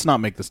not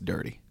make this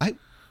dirty. I'm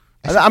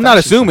I'm not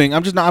assuming.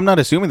 I'm not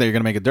assuming that you're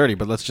gonna make it dirty,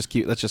 but let's just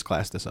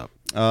class this up.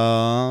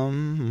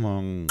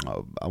 I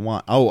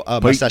want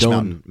Mustache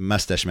Mountain.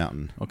 Mustache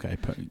Mountain. Okay,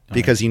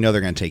 because you know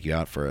they're gonna take you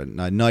out for a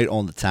night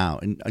on the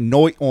town,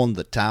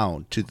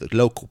 to the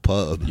local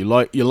pub. You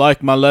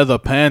like my leather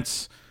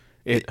pants?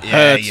 It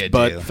hurts,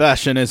 but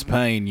fashion is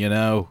pain. You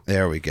know.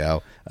 There we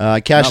go.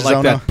 Cassius Not like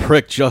Ohno. that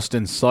prick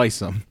Justin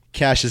Sysum.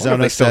 Cassius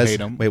Wonder Ohno if they still says, hate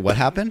him. "Wait, what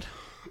happened?"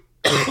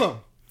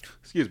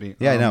 Excuse me.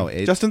 Yeah, I know.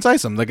 Justin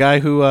Sysum, the guy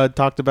who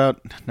talked about.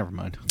 Never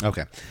mind.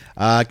 Okay.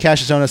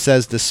 Cassius Ohno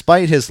says,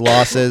 despite his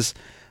losses,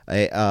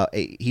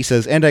 he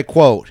says, and I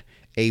quote,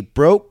 "A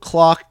broke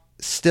clock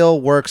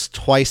still works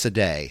twice a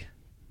day."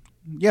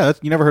 Yeah,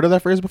 you never heard of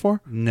that phrase before?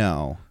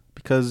 No.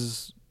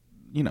 Because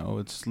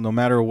it's no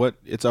matter what.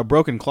 It's a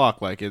broken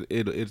clock. Like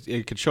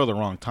it could show the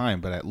wrong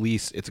time, but at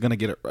least it's gonna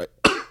get it right.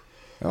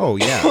 Oh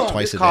yeah,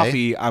 twice a day.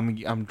 Coffee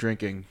I'm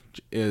drinking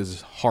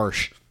is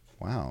harsh.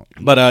 Wow.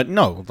 But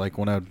no, like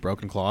when a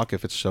broken clock,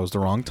 if it shows the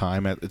wrong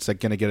time, it's like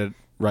gonna get it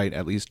right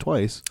at least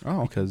twice.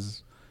 Oh,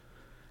 because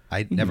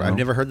I've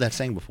never heard that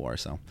saying before.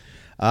 So,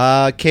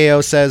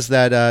 KO says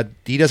that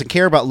he doesn't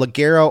care about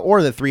Ligero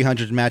or the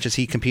 300 matches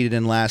he competed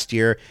in last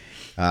year.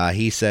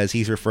 He says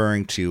he's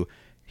referring to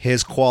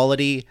his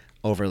quality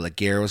over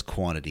Ligero's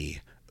quantity.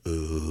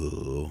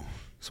 Ooh.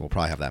 So we'll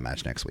probably have that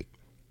match next week.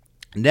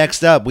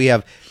 Next up, we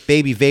have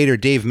Baby Vader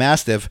Dave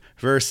Mastiff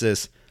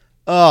versus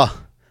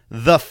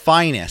the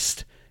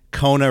finest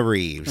Kona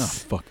Reeves.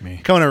 Oh, fuck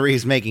me. Kona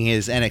Reeves making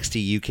his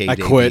NXT UK I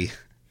debut. quit.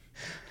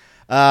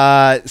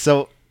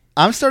 So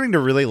I'm starting to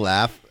really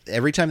laugh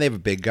every time they have a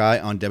big guy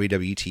on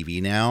WWE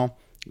TV now.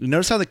 You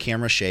notice how the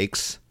camera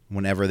shakes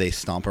whenever they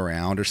stomp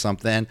around or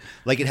something?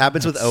 Like it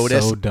happens with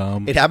Otis. So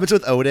dumb. It happens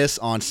with Otis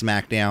on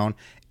SmackDown.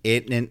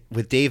 And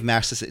with Dave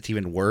Mastiff, it's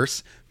even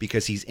worse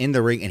because he's in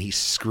the ring and he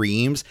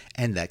screams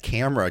and the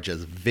camera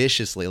just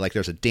viciously, like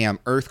there's a damn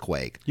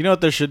earthquake. You know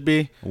what there should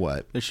be?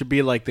 What? There should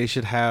be like they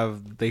should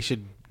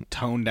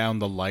tone down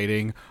the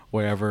lighting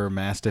wherever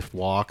Mastiff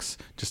walks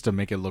just to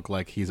make it look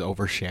like he's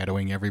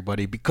overshadowing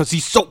everybody because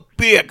he's so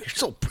big. He's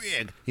so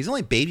big. He's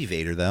only Baby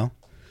Vader though.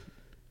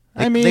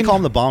 I mean, they call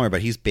him the Bomber,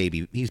 but he's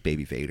Baby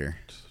Vader.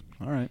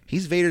 All right.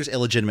 He's Vader's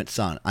illegitimate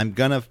son. I'm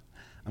gonna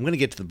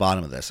get to the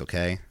bottom of this,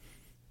 okay?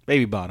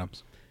 Baby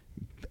bottoms.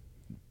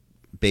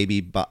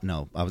 That's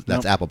Nope.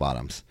 Apple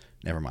Bottoms.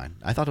 Never mind.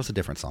 I thought it was a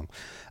different song.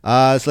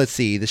 So let's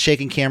see. The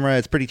shaking camera,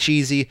 it's pretty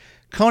cheesy.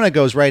 Kona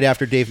goes right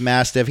after Dave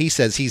Mastiff. He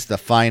says he's the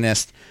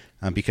finest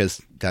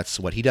because that's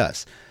what he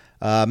does.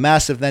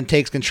 Mastiff then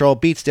takes control,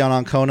 beats down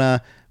on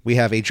Kona. We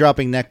have a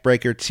dropping neck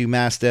breaker to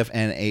Mastiff,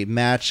 and a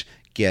match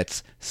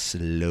gets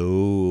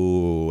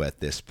slow at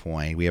this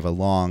point. We have a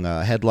long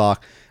headlock.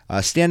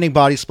 Standing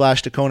body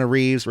splash to Kona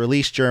Reeves,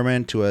 release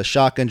German to a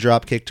shotgun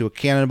drop kick to a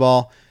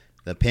cannonball,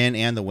 the pin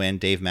and the win.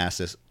 Dave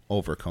Mastiff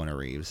over Kona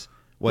Reeves.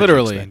 What'd you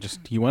Literally,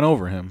 expect? he went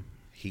over him.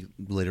 He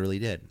literally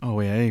did. Oh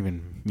wait, I didn't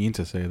even mean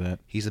to say that.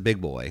 He's a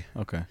big boy.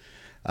 Okay.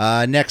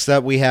 Next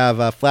up, we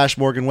have Flash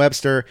Morgan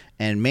Webster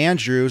and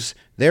Mandrews.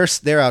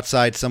 They're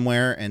outside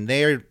somewhere, and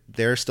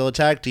they're still a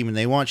tag team, and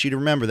they want you to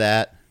remember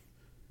that.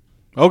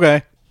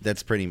 Okay.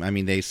 That's pretty. I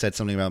mean, they said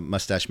something about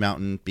Mustache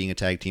Mountain being a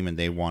tag team, and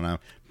they want to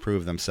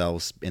prove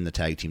themselves in the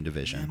tag team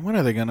division. And when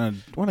are they gonna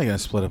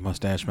split up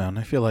Mustache Mountain?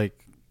 I feel like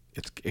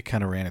it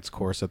kind of ran its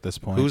course at this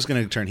point. Who's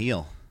going to turn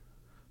heel?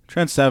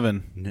 Trent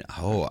Seven?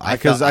 I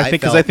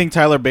think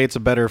Tyler Bate's a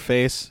better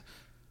face.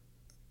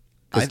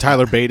 Because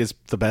Tyler Bate is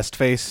the best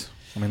face.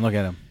 I mean, look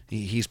at him.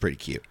 He's pretty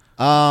cute.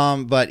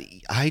 But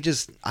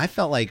I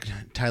felt like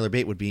Tyler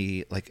Bate would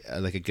be like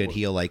a good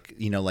heel, like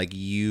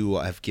you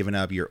have given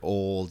up your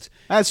old.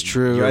 That's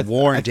true. You're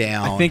worn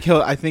down.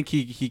 I think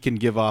he can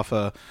give off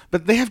a.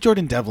 But they have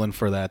Jordan Devlin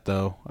for that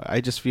though. I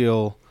just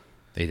feel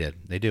they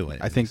do it.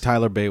 I think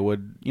Tyler Bate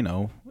would,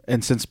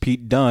 and since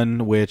Pete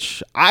Dunne,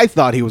 which I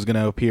thought he was going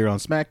to appear on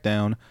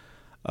SmackDown,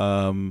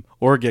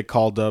 or get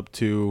called up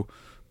to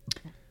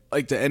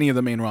any of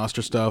the main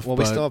roster stuff. Well,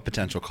 we still have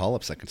potential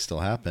call-ups that could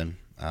still happen.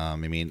 I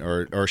mean,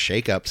 or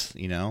shake-ups,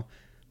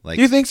 Like,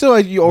 do you think so?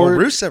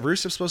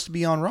 Rusev's supposed to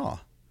be on Raw.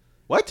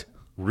 What?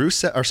 Not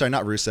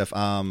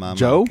Rusev.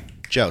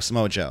 Joe?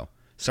 Samoa Joe.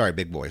 Sorry,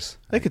 big boys.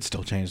 They could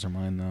still change their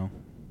mind, though.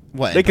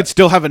 What? They could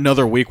still have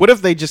another week. What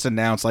if they just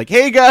announce,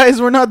 hey,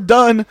 guys, we're not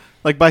done.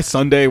 By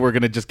Sunday, we're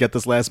going to just get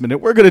this last minute.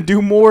 We're going to do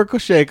more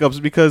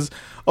shakeups because,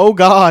 oh,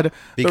 God,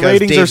 the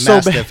ratings Dave are so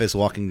Mastiff bad. is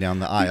walking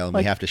down the aisle and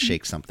we have to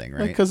shake something,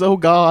 right? Because, oh,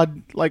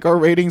 God, our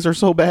ratings are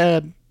so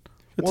bad.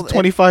 It's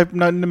a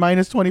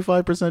minus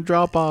 25%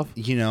 drop off.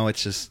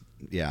 It's just,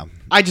 yeah.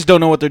 I just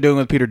don't know what they're doing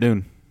with Peter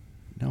Dunne.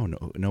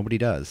 No, nobody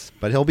does.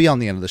 But he'll be on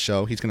the end of the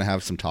show. He's going to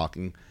have some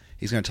talking.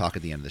 He's going to talk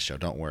at the end of the show.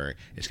 Don't worry.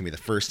 It's going to be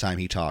the first time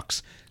he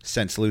talks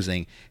since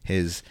losing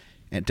his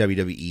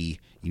WWE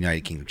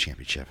United Kingdom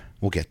Championship.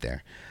 We'll get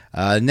there.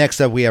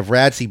 Next up, we have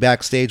Radsey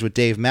backstage with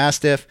Dave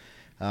Mastiff.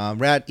 He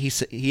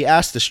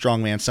asked the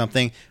strongman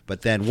something,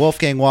 but then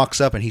Wolfgang walks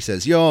up and he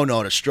says, "You're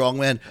not a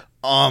strongman.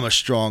 I'm a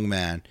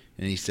strongman."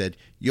 And he said,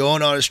 "You're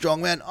not a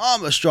strongman.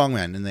 I'm a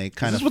strongman." And they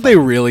kind Is of this what they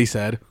really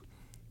said?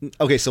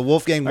 Okay, so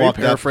Wolfgang Are you walked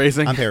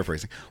paraphrasing? up. I'm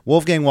paraphrasing.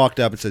 Wolfgang walked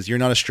up and says, "You're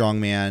not a strong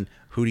man.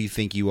 Who do you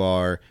think you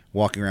are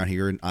walking around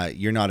here?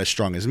 You're not as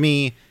strong as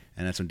me."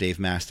 And that's when Dave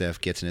Mastiff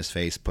gets in his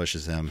face,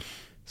 pushes him.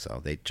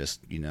 So they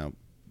just,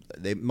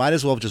 they might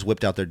as well have just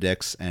whipped out their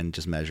dicks and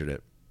just measured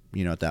it,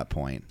 at that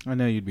point. I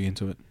know you'd be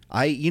into it.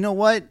 You know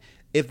what?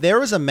 If there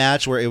was a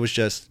match where it was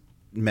just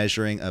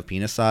measuring of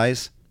penis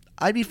size,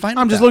 I'd be fine with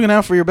I'm just that. looking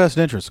out for your best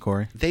interest,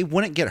 Corey. They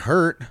wouldn't get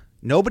hurt.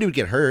 Nobody would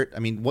get hurt. I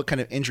mean, what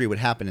kind of injury would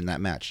happen in that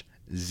match?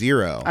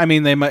 Zero. I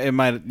mean, it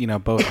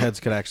might, both heads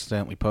could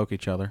accidentally poke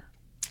each other.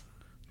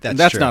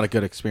 That's true. Not a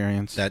good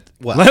experience.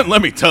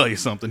 Let me tell you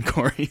something,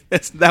 Corey.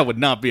 That would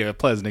not be a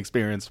pleasant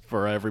experience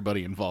for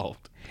everybody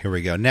involved. Here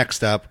we go.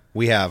 Next up,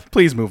 we have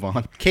Please move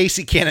on.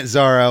 Casey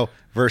Catanzaro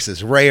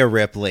versus Rhea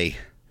Ripley.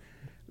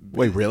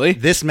 Wait, really?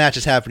 This match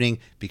is happening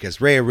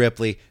because Rhea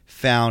Ripley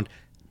found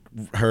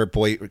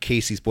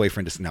Casey's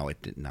boyfriend. No,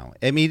 it didn't. No,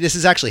 I mean this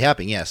is actually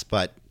happening. Yes,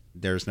 but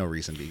there's no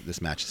reason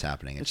this match is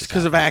happening. It's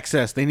because of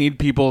access. They need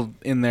people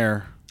in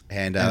there.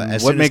 And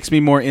what makes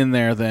me more in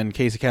there than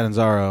Casey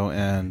Catanzaro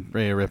and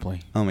Rhea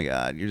Ripley? Oh my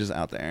God, you're just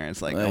out there.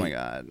 It's like, oh my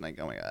God,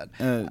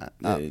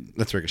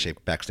 that's Ricochet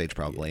backstage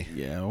probably.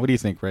 Yeah. What do you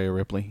think, Rhea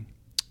Ripley?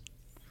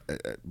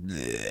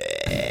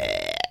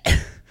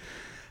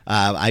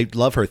 I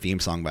love her theme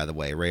song, by the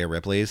way. Rhea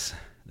Ripley's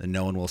 "The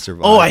No One Will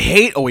Survive." Oh, I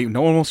hate. Oh wait,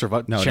 No One Will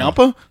Survive. No,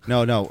 Ciampa?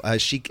 No. I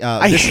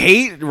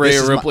hate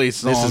Rhea Ripley's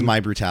song. This is My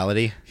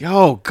Brutality.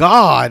 Oh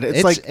God,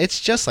 It's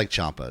just like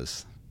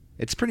Ciampa's.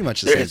 It's pretty much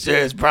the same. This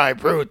is my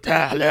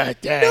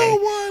brutality. No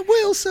one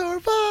will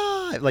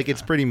survive. Like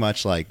it's pretty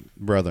much like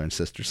brother and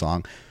sister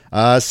song.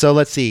 So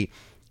let's see.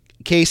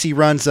 Casey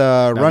runs.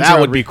 That around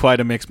would be quite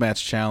a mixed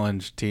match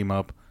challenge team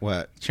up.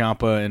 What?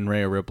 Ciampa and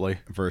Rhea Ripley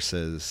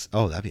Versus.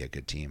 Oh, that'd be a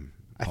good team.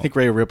 I think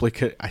Rhea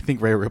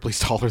Ripley's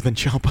taller than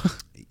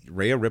Ciampa.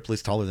 Rhea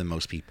Ripley's taller than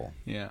most people.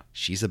 Yeah.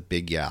 She's a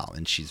big gal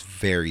and she's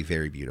very,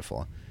 very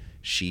beautiful.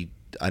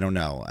 I don't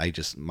know. I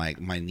just my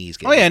knees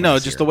get. Oh yeah, no, here.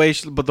 just the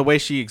way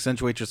she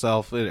accentuates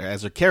herself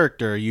as a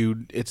character,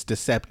 it's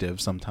deceptive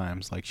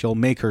sometimes. Like she'll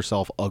make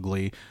herself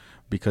ugly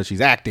because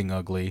she's acting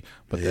ugly,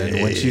 but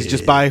then when she's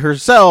just by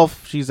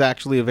herself, she's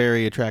actually a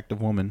very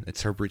attractive woman.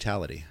 It's her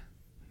brutality.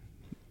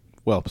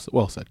 Well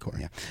said,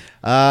 Corey.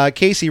 Yeah.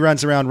 Casey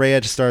runs around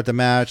Rhea to start the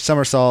match.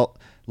 Somersault,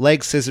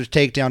 leg scissors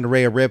takedown to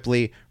Rhea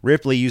Ripley.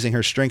 Ripley using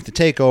her strength to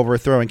take over,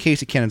 throwing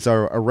Casey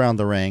Catanzaro around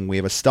the ring. We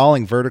have a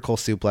stalling vertical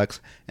suplex,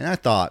 and I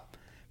thought,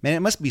 man,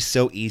 it must be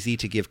so easy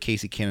to give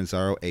Casey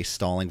Catanzaro a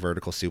stalling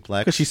vertical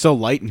suplex. Because she's so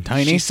light and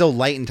tiny. She's so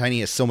light and tiny,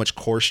 has so much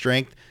core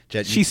strength.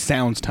 She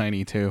sounds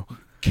tiny too.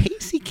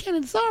 Casey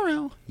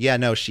Catanzaro. Yeah,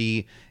 no,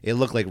 it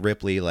looked like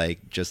Ripley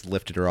just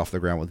lifted her off the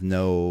ground with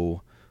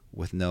no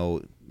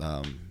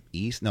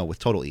ease. No, with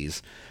total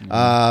ease.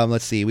 Mm-hmm.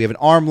 Let's see. We have an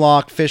arm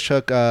lock, fish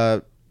hook,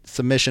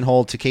 submission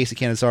hold to Casey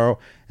Catanzaro,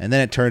 and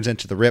then it turns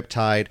into the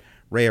Riptide.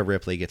 Rhea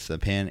Ripley gets the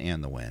pin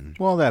and the win.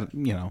 Well,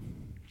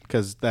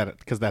 because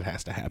that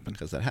has to happen.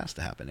 Because that has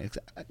to happen.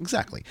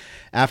 Exactly.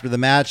 After the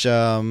match,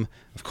 of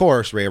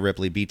course, Rhea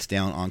Ripley beats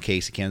down on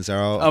Casey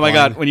Catanzaro. Oh my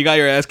God! When you got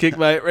your ass kicked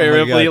by Rhea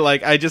Ripley,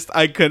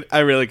 I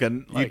really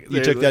couldn't.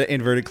 You took that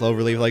inverted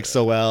cloverleaf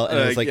so well, and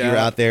it was like you were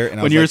out there,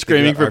 and when you were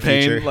screaming for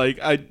pain,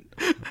 I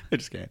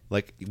just can't.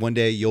 Like one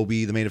day you'll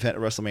be the main event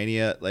at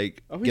WrestleMania.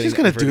 Are we just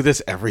gonna do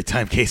this every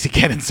time Casey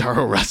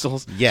Catanzaro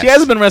wrestles? Yes. She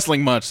hasn't been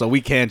wrestling much, so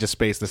we can just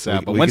space this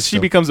out. But once she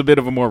becomes a bit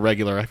of a more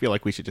regular, I feel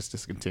like we should just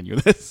discontinue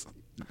this.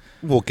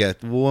 We'll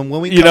get when we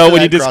when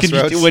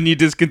you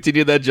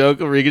discontinue that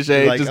joke of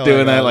Ricochet, just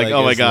doing that,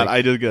 oh my God,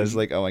 I just got. It's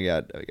like, oh my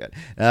God.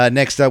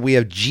 Next up, we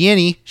have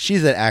Ginny.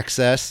 She's at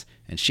Access,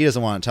 and she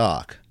doesn't want to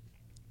talk.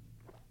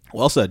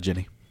 Well said,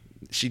 Ginny.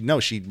 She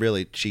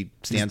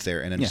stands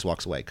there and then just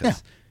walks away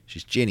because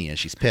she's Ginny and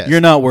she's pissed.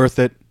 You're not worth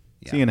it.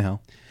 See you in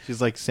hell.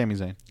 She's like Sami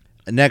Zayn.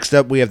 Next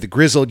up, we have the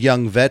Grizzled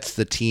Young Vets,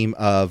 the team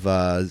of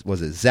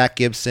Zach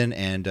Gibson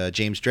and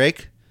James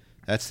Drake.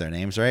 That's their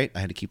names, right?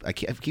 I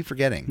keep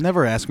forgetting.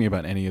 Never ask me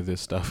about any of this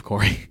stuff,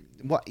 Corey.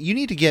 Well, you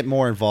need to get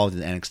more involved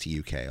in NXT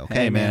UK, okay?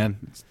 Hey, man.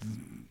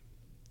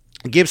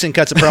 Gibson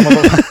cuts a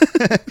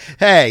promo.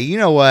 Hey, you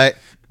know what?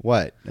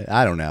 What?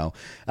 I don't know.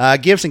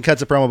 Gibson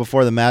cuts a promo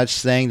before the match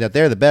saying that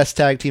they're the best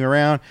tag team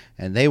around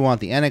and they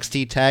want the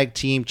NXT Tag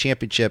Team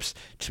Championships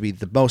to be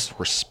the most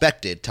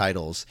respected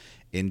titles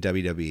in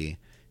WWE.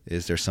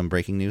 Is there some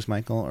breaking news,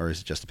 Michael, or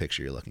is it just a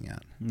picture you're looking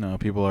at? No,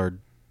 people are...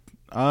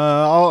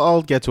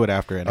 I'll get to it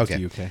after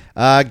NXT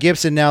UK.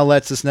 Gibson now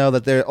lets us know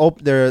that the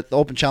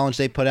open challenge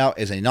they put out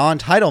is a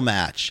non-title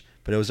match,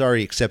 but it was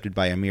already accepted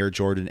by Amir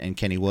Jordan and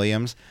Kenny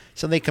Williams,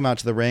 so they come out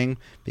to the ring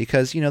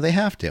because, they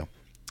have to.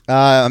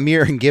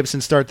 Amir and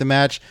Gibson start the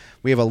match.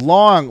 We have a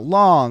long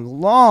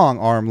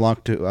arm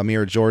lock to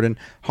Amir Jordan.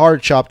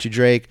 Hard chop to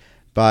Drake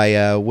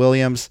by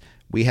Williams.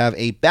 We have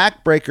a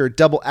backbreaker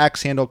double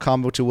axe handle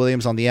combo to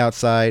Williams on the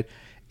outside.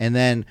 And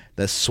then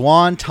the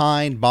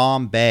Swanton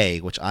Bombay,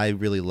 which I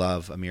really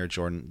love. Amir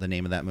Jordan, the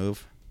name of that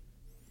move.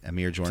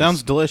 Amir Jordan.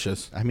 Sounds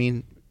delicious. I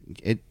mean,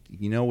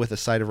 with a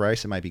side of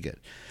rice, it might be good.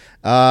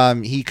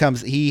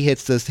 He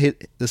hits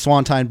the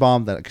Swanton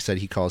Bomb that, like I said,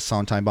 he calls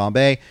Swanton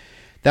Bombay.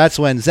 That's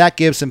when Zach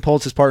Gibson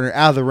pulls his partner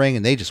out of the ring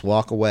and they just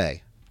walk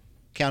away.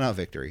 Count out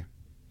victory.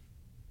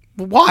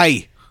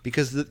 Why?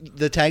 Because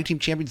the tag team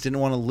champions didn't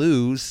want to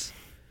lose,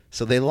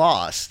 so they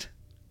lost.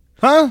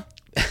 Huh?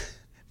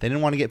 They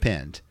didn't want to get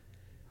pinned.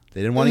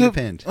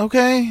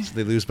 Okay. So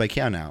they lose by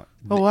count out.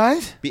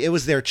 What? It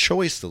was their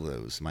choice to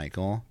lose,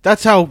 Michael.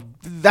 That's how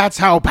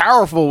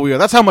powerful we are.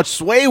 That's how much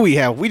sway we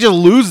have. We just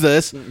lose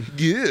this.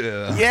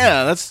 Yeah.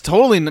 Yeah, that's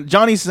totally.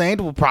 Johnny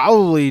Saint will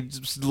probably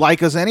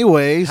like us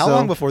anyway. How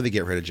long before they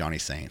get rid of Johnny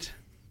Saint?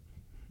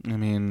 I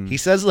mean, He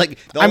says like.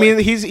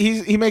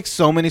 he makes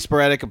so many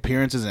sporadic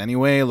appearances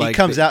anyway. Like he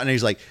comes out and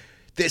he's like,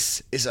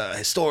 "This is a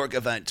historic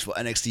event for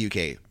NXT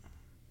UK."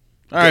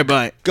 All right,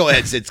 bye. Go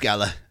ahead, Sid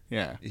Scala.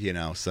 Yeah.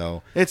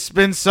 So It's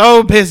been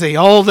so busy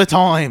all the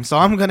time, so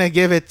I'm gonna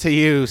give it to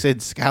you,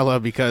 Sid Scala,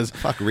 because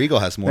fuck, Regal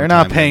has more. they're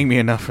not paying me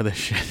enough for this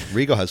shit.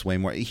 Regal has way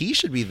more. He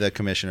should be the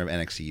commissioner of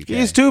NXT UK.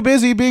 He's too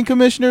busy being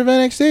commissioner of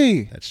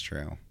NXT. That's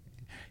true.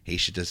 He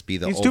should just be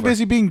the. He's too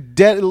busy being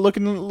dead,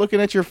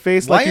 looking at your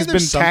face Why like he's are there been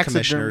some taxidermed.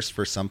 commissioners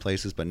for some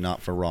places, but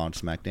not for Raw and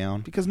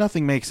SmackDown? Because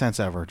nothing makes sense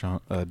ever,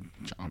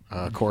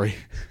 Corey.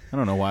 I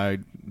don't know why.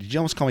 Did you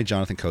almost call me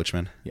Jonathan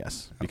Coachman?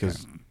 Yes,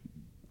 because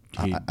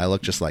I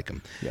look just like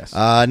him. Yes.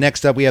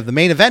 Next up, we have the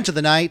main event of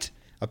the night: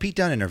 a Pete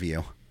Dunne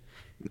interview.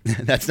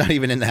 That's not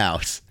even in the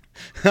house.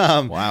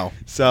 Wow.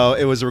 So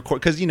it was a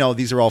record because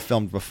these are all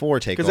filmed before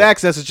Takeover. because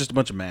Access is just a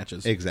bunch of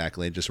matches.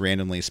 Exactly, just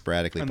randomly,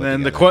 sporadically. And put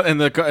then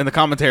together.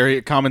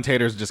 the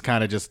commentators just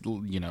kind of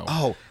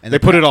and they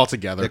put it all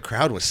together. The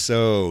crowd was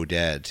so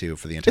dead too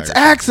for the entire. It's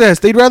Access.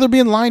 They'd rather be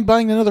in line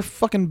buying another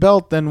fucking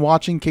belt than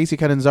watching Casey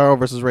Catanzaro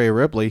versus Rhea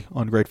Ripley.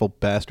 Ungrateful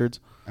bastards.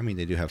 I mean,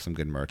 they do have some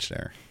good merch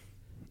there.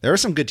 There are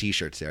some good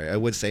T-shirts there. I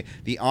would say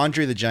the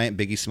Andre the Giant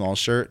Biggie Small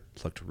shirt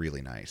looked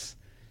really nice.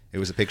 It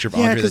was a picture of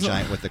Andre the 'cause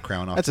Giant with the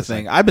crown off. That's the the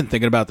thing. side. I've been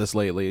thinking about this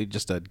lately,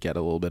 just to get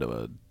a little bit of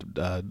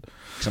a.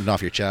 Something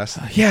off your chest.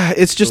 Yeah,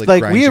 it's just Really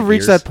like grinds we have your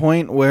reached gears. that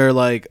point where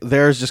like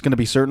there's just going to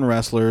be certain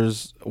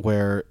wrestlers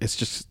where it's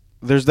just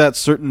there's that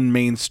certain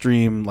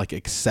mainstream like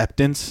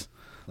acceptance,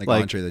 Like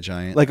Andre the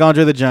Giant. like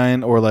Andre the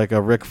Giant or like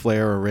a Ric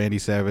Flair or Randy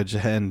Savage,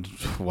 and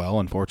well,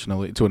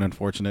 unfortunately, to an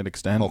unfortunate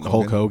extent,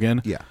 Hulk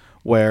Hogan. Yeah.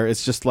 Where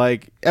it's just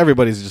like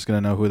everybody's just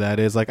gonna know who that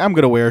is. Like I'm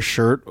gonna wear a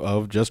shirt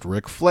of just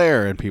Ric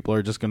Flair, and people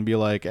are just gonna be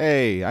like,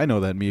 "Hey, I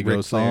know that Migos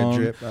Ric Flair song."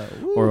 drip,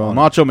 Or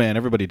Macho Man.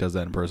 Everybody does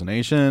that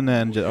impersonation,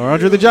 or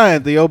Andre the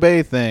Giant, the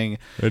Obey thing.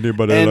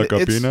 Anybody And like a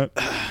it's- peanut?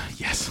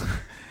 Yes,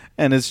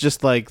 and it's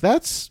just like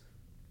that's.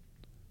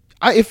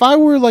 If I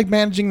were like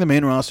managing the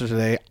main roster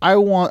today, I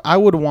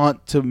would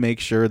want to make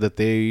sure that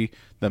they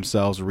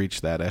themselves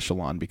reach that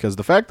echelon, because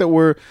the fact that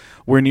we're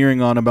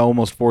nearing on about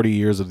almost 40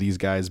 years of these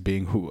guys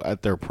being who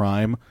at their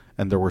prime,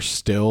 and that we're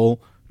still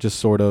just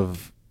sort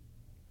of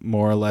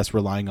more or less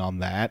relying on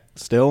that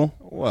still.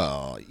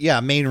 Well, yeah,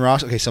 main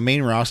roster. Okay, so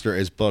main roster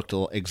is booked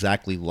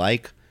exactly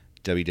like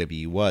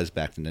WWE was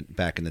back in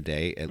the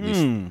day, at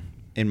least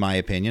in my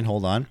opinion.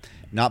 Hold on,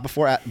 not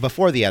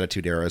before the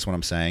Attitude Era is what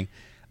I'm saying.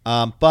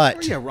 But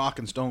Oh, yeah, Rock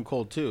and Stone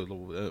Cold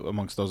too,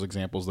 amongst those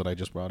examples that I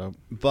just brought up.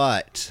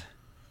 But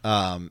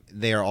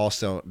they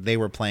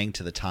were playing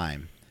to the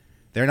time.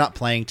 They're not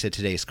playing to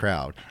today's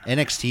crowd.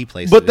 NXT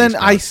plays to But today's then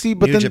crowd. I see-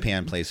 but New then-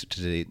 Japan plays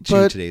to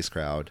but- today's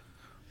crowd.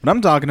 But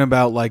I'm talking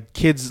about like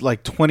kids,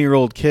 like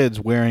 20-year-old kids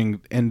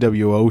wearing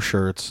NWO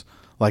shirts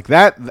like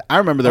that. I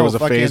remember there was a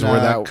phase where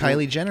that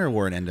Kylie Jenner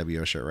wore an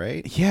NWO shirt,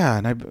 right? Yeah,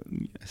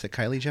 and Is it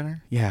Kylie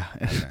Jenner? yeah.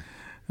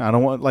 I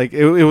don't want like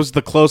it was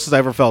the closest I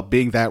ever felt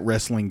being that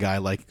wrestling guy.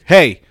 Like,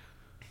 hey,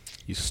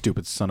 you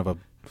stupid son of a.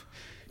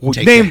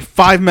 Take Name that.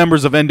 5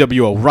 members of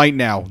NWO right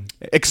now,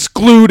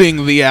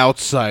 excluding the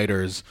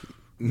outsiders.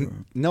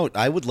 No,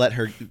 I would let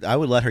her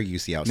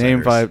use the outsiders.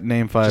 Name five.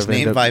 Just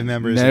name 5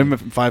 members. Name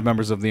 5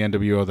 members of the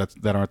NWO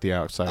that aren't the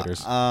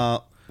outsiders.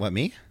 What,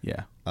 me?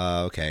 Yeah.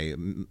 Okay,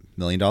 $1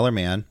 Million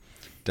Man,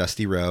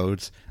 Dusty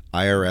Rhodes,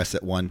 IRS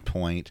at one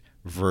point,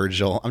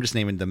 Virgil. I'm just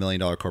naming the $1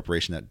 Million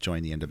Corporation that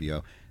joined the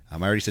NWO. I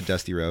already said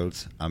Dusty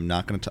Rhodes. I'm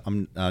not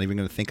even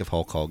gonna think of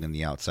Hulk Hogan,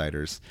 the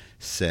Outsiders,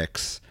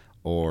 Six,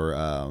 or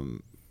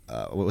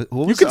what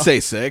was You could say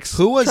 6.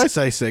 Who was- Try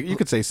say 6? You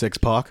could say 6,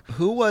 Pac.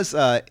 who was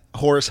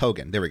Horace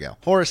Hogan? There we go,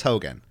 Horace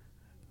Hogan.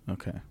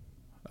 Okay.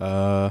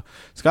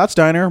 Scott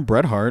Steiner,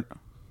 Bret Hart.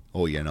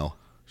 Oh, you know.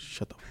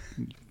 Shut the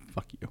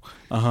fuck you.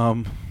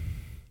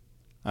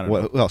 I don't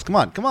know. What else? Come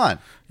on.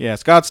 Yeah,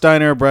 Scott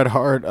Steiner, Bret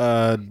Hart,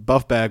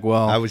 Buff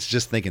Bagwell, I was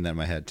just thinking that in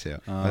my head too.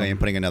 Okay, I'm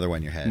putting another one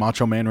in your head.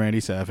 Macho Man Randy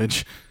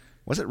Savage.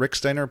 Was it Rick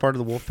Steiner a part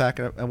of the Wolfpack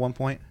at one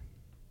point?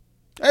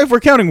 If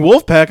we're counting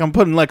Wolfpack, I'm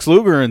putting Lex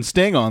Luger and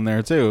Sting on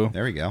there too.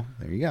 There we go.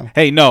 There you go.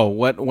 Hey, no.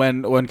 When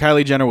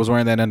Kylie Jenner was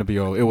wearing that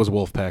NWO, it was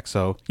Wolfpack.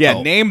 So yeah,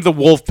 Oh. name the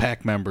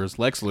Wolfpack members: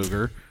 Lex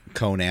Luger,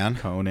 Conan.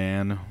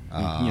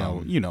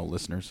 you know,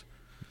 listeners.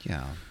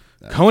 Yeah.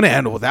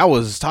 Conan. Well, that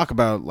was talk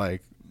about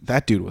like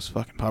that dude was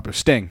fucking popular.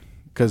 Sting,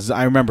 because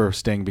I remember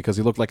Sting because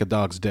he looked like a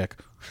dog's dick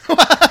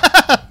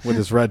with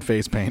his red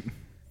face paint.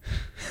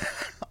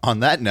 On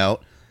that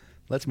note,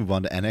 let's move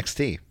on to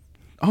NXT.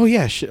 Oh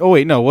yeah. Oh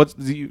wait, no. What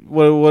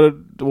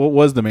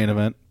was the main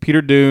event?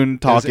 Peter Dune His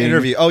talking.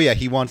 interview. Oh yeah,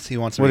 he wants a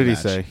What rematch. did he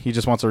say? He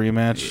just wants a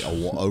rematch. I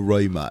want a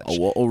rematch. I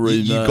want a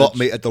rematch. You got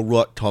me at the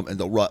right time in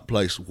the right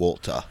place,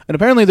 Walter. And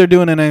apparently they're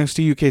doing an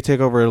NXT UK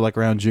takeover like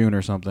around June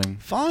or something.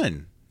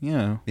 Fun.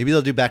 Yeah. Maybe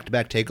they'll do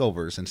back-to-back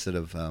takeovers instead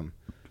of, like.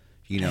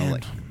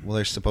 Well,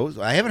 they're supposed.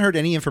 I haven't heard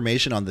any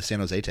information on the San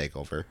Jose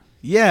takeover.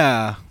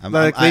 Yeah. I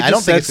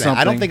don't think it's.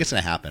 I don't think it's. it's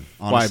gonna happen.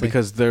 Why? Honestly.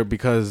 Because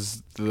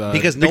Because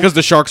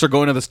the Sharks are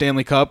going to the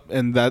Stanley Cup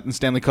and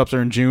Stanley Cups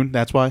are in June.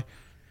 That's why.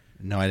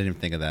 No, I didn't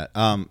even think of that.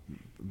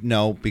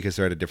 No, because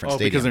they're at a different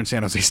stadium. Because they're in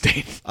San Jose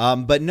State.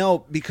 But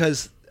no,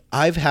 because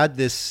I've had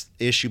this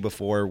issue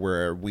before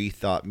where me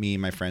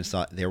and my friends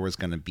thought there was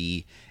going to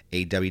be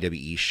a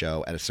WWE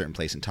show at a certain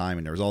place and time,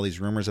 and there was all these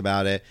rumors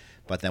about it.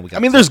 But then we got. I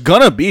mean, there's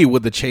gonna be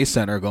with the Chase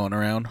Center going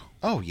around.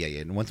 Oh yeah.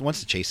 And once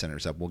the Chase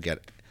Center's up,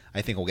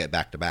 I think we'll get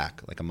back to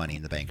back, like a Money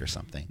in the Bank or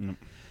something.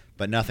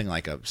 But nothing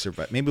like a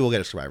maybe we'll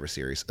get a Survivor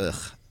Series. Ugh.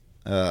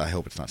 I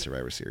hope it's not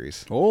Survivor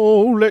Series.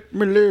 Oh, let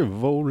me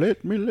live. Oh,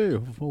 let me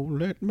live. Oh,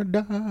 let me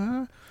die.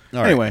 All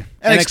right. Anyway,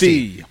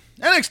 NXT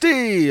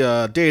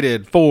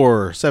dated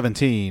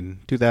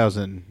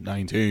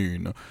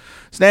 4/17/2019.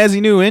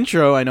 Snazzy new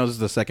intro. I know this is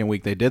the second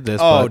week they did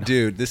this. Oh, but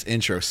dude, this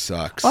intro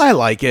sucks. I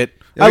like it.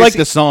 You I ever like see-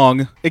 the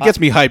song. It gets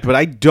me hyped, but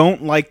I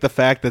don't like the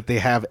fact that they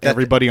have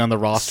everybody on the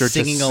roster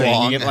singing just singing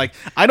along. it. Like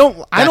I don't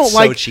That's so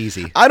like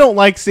cheesy. I don't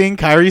like seeing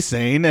Kairi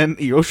Sane and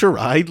Io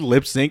Shirai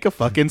lip sync a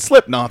fucking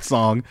Slipknot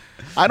song.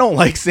 I don't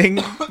like seeing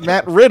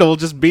Matt Riddle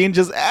being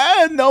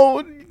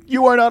no,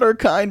 you are not our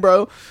kind,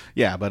 bro.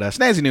 Yeah, but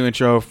snazzy new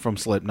intro from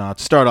Slipknot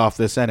to start off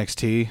this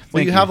NXT. Well,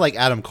 Thank you have like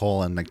Adam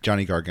Cole and like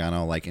Johnny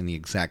Gargano like in the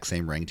exact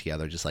same ring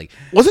together, just like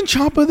Wasn't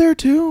Ciampa there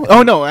too?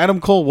 Oh no, Adam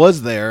Cole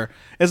was there.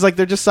 It's like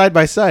they're just side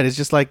by side. It's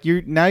just like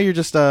you're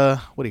just what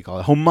do you call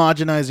it?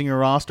 Homogenizing your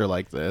roster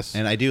like this.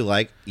 And I do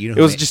like It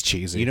was just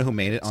cheesy. You know who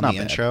made it It's on not the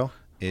bad. intro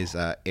is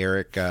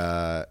Eric.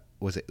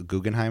 Was it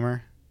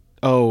Guggenheimer?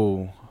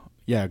 Oh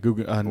yeah,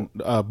 Bugenhagen.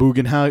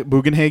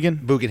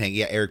 Bugenhagen,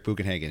 yeah, Eric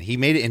Bugenhagen. He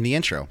made it in the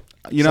intro.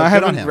 You know, So I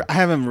good on him.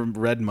 haven't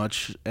read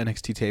much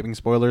NXT taping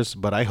spoilers,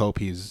 but I hope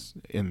he's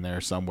in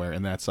there somewhere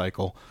in that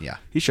cycle. Yeah.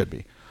 He should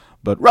be.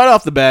 But right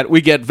off the bat, we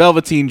get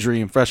Velveteen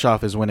Dream fresh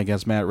off his win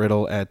against Matt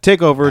Riddle at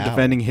TakeOver,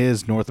 defending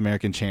his North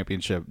American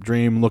Championship.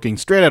 Dream looking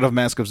straight out of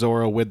Mask of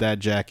Zorro with that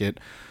jacket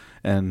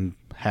and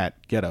hat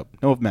get up.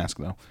 No mask,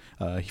 though.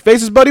 He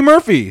faces Buddy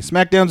Murphy,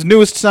 SmackDown's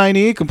newest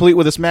signee, complete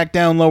with a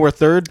SmackDown lower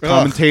third.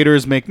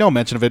 Commentators make no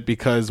mention of it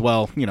because,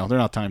 well, you know, they're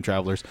not time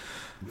travelers.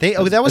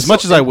 That was As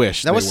much as I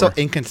wish That they was so were.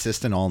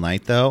 inconsistent all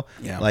night, though.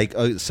 Yeah. Like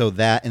so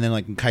that, and then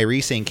like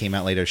Kairi Sane came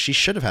out later. She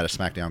should have had a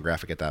SmackDown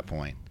graphic at that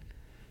point,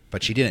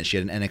 but she didn't. She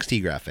had an NXT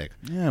graphic.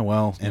 Yeah,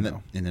 well, And you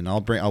know. then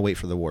I'll wait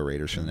for the War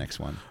Raiders for the next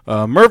one.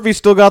 Murphy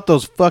still got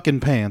those fucking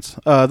pants.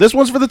 This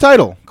one's for the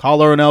title.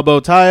 Collar and elbow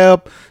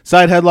tie-up,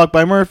 side headlock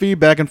by Murphy,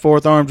 back and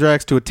forth arm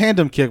drags to a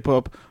tandem kick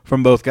up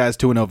from both guys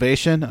to an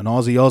ovation, an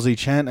Aussie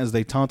chant as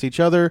they taunt each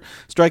other,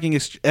 striking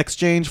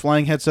exchange,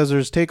 flying head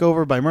scissors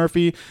takeover by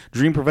Murphy.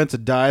 Dream prevents a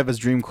dive as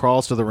Dream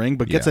crawls to the ring,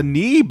 but gets Yeah. a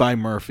knee by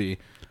Murphy.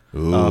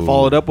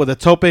 Followed up with a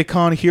Tope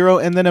Con hero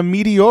and then a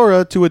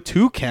Meteora to a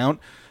 2 count.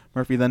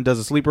 Murphy then does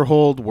a sleeper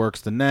hold,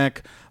 works the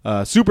neck.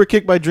 Super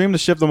kick by Dream to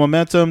shift the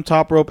momentum.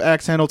 Top rope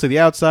axe handle to the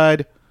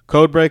outside.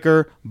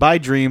 Codebreaker by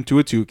Dream to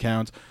a 2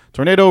 count.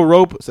 Tornado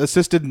rope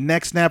assisted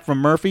neck snap from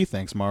Murphy.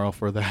 Thanks, Morrow,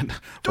 for that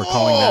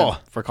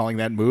for calling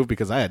that move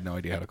because I had no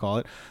idea how to call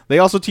it. They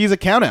also tease a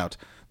count out.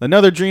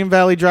 Another Dream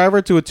Valley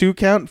driver to a 2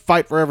 count,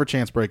 fight forever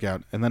chance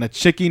breakout. And then a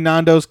Chicky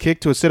Nando's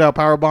kick to a sit out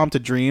powerbomb to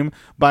Dream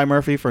by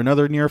Murphy for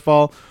another near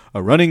fall.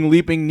 A running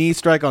leaping knee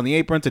strike on the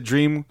apron to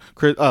Dream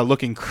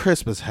looking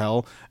crisp as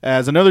hell.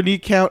 As another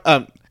count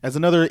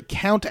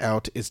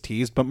out is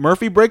teased, but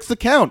Murphy breaks the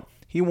count.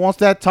 He wants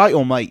that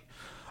title, mate.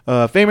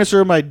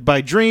 Famouser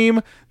by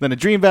Dream, then a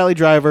Dream Valley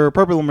driver,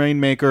 Purple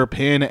Rainmaker,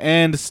 pin,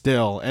 and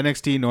still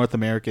NXT North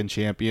American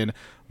Champion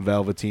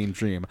Velveteen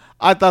Dream.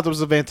 I thought this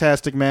was a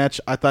fantastic match.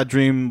 I thought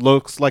Dream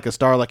looks like a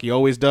star like he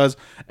always does,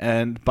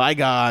 and by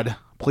God,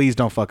 please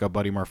don't fuck up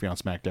Buddy Murphy on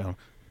SmackDown.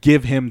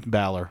 Give him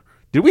Balor.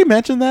 Did we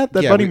mention that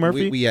Buddy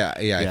Murphy? I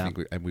think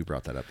we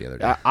brought that up the other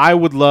day. I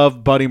would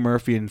love Buddy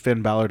Murphy and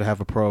Finn Balor to have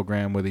a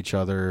program with each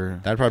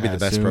other. That'd probably be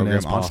the as best soon program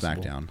as on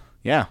possible. SmackDown.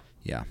 Yeah,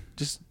 Yeah,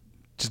 just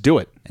do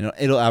it. and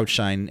it'll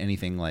outshine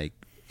anything like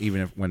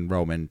even if when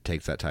Roman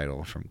takes that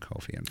title from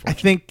Kofi. I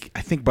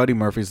think Buddy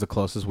Murphy's the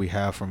closest we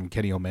have from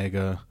Kenny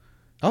Omega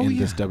in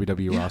this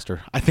WWE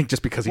roster. I think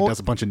just because he does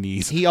a bunch of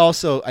knees. He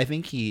also, I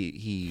think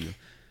he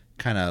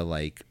kind of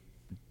like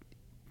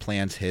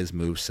plans his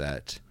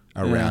moveset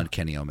around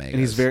Kenny Omega. And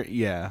he's very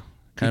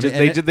Kind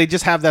of- They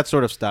just have that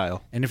sort of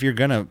style. And if you're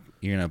gonna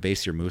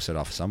base your moveset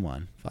off of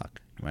someone,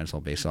 you might as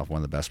well base it off one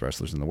of the best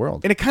wrestlers in the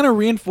world. And it kind of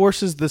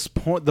reinforces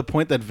the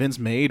point that Vince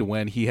made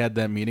when he had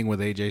that meeting with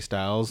AJ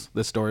Styles.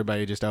 This story by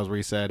AJ Styles where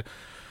he said,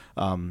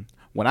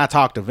 when I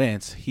talked to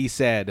Vince, he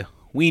said,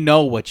 "We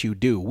know what you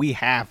do. We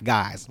have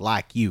guys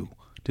like you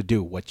to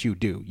do what you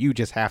do. You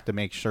just have to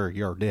make sure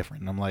you're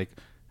different." And I'm like,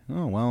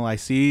 oh well, I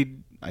see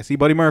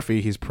Buddy Murphy.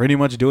 He's pretty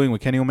much doing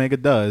what Kenny Omega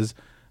does.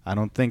 I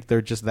don't think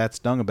they're just that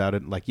stung about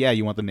it. Like, yeah,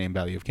 you want the name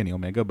value of Kenny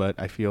Omega, but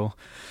I feel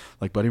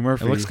like Buddy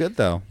Murphy. It looks good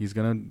though.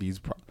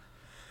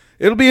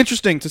 It'll be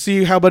interesting to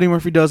see how Buddy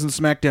Murphy does in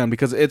SmackDown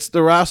because it's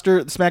the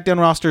roster. The SmackDown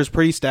roster is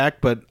pretty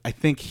stacked, but I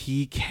think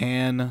he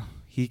can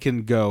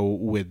go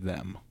with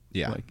them.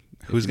 Yeah. Like,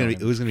 who's gonna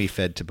be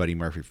fed to Buddy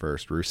Murphy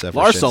first? Rusev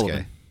Lars or Shinsuke?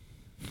 Sullivan.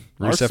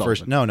 Lars Rusev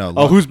first? Sullivan. No.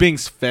 Oh, who's being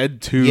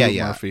fed to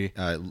Murphy?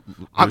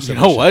 Rusev You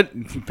know or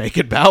what? Make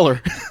it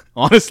Balor.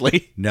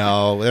 Honestly,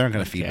 No, they're not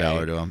going to feed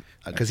Balor to him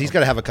because he's got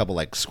to have a couple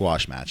like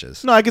squash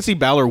matches. no. I could see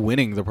Balor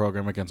winning the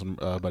program against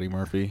Buddy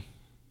Murphy.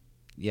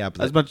 Yeah,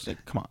 but As much,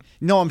 come on,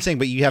 no, I'm saying,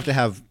 but you have to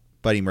have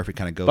Buddy Murphy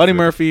kind of go. Buddy through.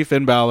 Murphy,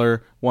 Finn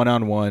Balor,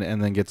 1-on-1,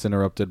 and then gets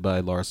interrupted by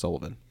Lars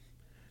Sullivan.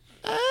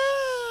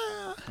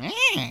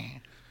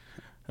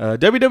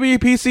 WWE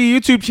PC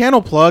YouTube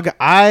channel plug.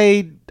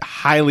 I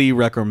highly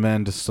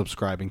recommend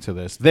subscribing to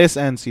this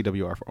and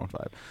CWR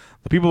 415.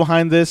 The people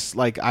behind this,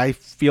 like, I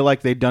feel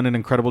like they've done an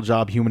incredible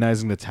job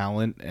humanizing the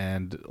talent.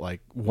 And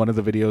like one of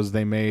the videos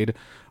they made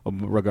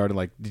regarding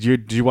like,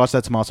 did you watch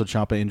that Tommaso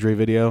Ciampa injury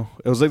video?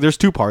 It was like there's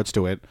two parts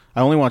to it.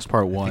 I only watched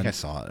part one. I think I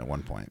saw it at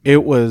one point.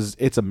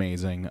 It's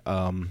amazing.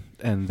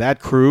 And that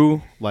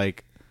crew,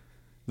 like,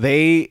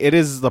 it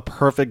is the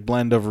perfect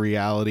blend of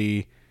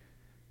reality.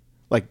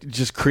 Like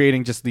just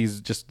creating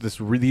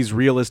these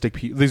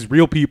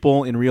real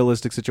people in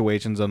realistic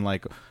situations and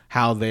like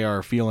how they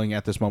are feeling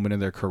at this moment in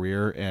their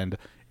career, and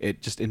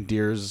it just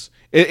endears.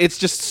 It's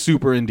just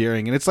super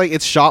endearing, and it's like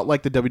it's shot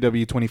like the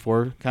WWE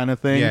 24 kind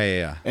of thing.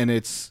 Yeah. And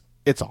it's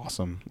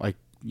awesome. Like,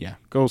 yeah,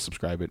 go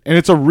subscribe it. And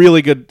it's a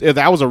really good.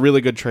 That was a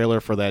really good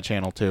trailer for that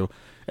channel too.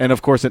 And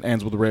of course, it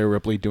ends with Rhea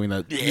Ripley doing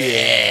that.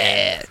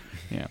 Yeah.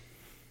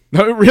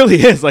 No, it really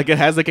is. Like, it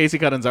has the Casey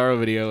Catanzaro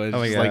video. It's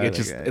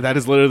just like, that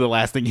is literally the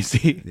last thing you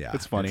see. Yeah,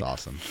 it's funny. It's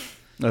awesome.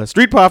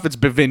 Street Profits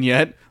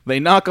vignette. They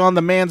knock on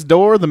the man's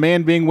door, the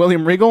man being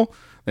William Regal.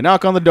 They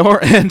knock on the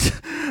door, and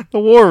the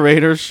War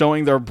Raiders,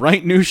 showing their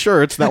bright new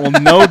shirts that will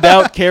no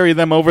doubt carry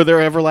them over their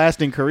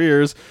everlasting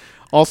careers.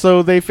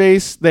 Also, they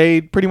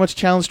pretty much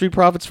challenge Street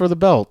Profits for the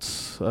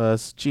belts. I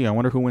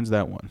wonder who wins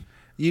that one.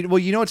 You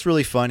know what's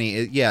really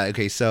funny?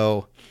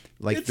 So...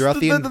 Like It's throughout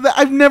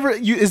I've never.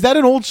 Is that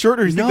an old shirt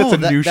or you think that's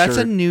a new shirt? That's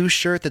a new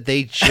shirt that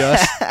they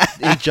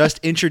just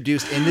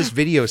introduced in this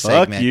video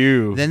segment. Fuck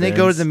you, Then they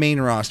go to Vince. the main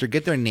roster,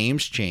 get their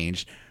names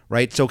changed,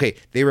 right? So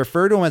they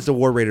refer to them as the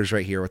War Raiders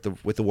right here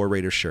with the War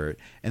Raiders shirt,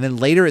 and then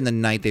later in the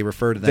night they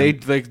refer to them.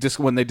 They just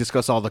when they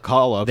discuss all the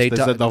call-ups, They they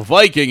do- said the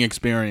Viking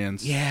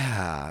experience.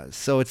 Yeah,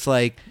 so it's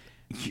like,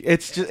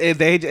 It's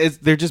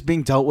just they're just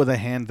being dealt with a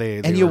hand.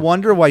 and you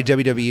wonder why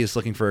WWE is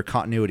looking for a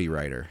continuity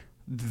writer.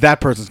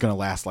 that person's gonna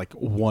last like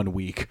 1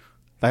 week.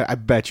 I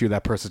bet you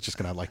that person's just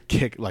gonna like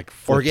kick like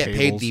flip Or get paid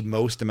tables. the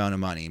most amount of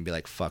money and be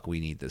like, fuck, we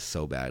need this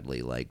so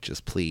badly. Like,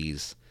 just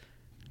please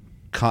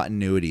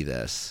continuity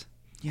this.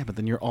 Yeah, but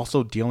then you're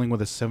also dealing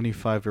with a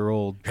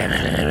 75-year-old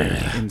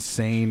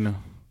insane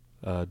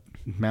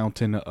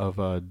mountain of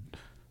death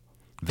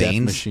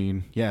Veins?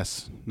 machine.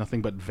 Yes,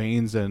 nothing but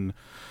veins and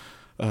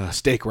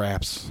steak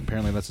wraps.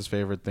 Apparently, that's his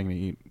favorite thing to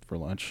eat for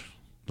lunch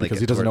because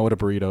he doesn't know what a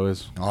burrito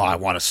is. Oh, I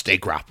want a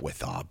steak wrap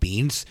with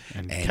beans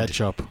And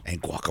ketchup. and He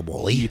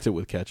guacamole. eats it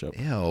with ketchup.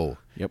 Ew.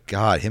 Yep.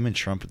 God, him and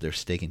Trump with their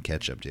steak and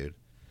ketchup, dude.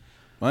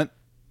 What?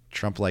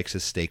 Trump likes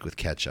his steak with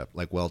ketchup,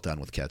 like well done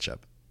with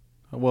ketchup.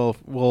 Well,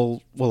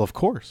 of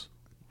course.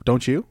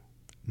 Don't you?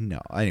 No.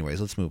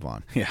 Anyways, let's move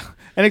on. Yeah.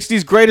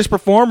 NXT's greatest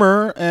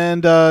performer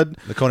and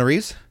Lakona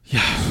Reeves?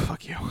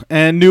 fuck you.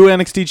 And new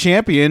NXT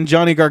champion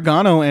Johnny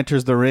Gargano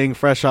enters the ring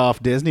fresh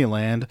off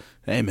Disneyland.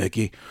 Hey,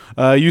 Mickey.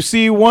 You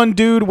see one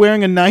dude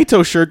wearing a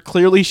Naito shirt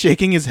clearly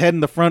shaking his head in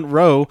the front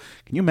row.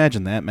 Can you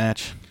imagine that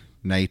match?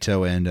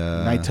 Naito and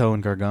Naito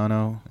and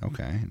Gargano.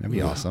 Okay, that'd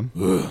be awesome.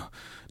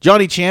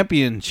 Johnny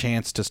Champion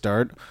chants to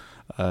start.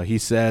 He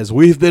says,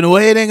 "We've been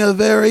waiting a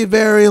very,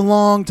 very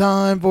long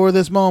time for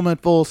this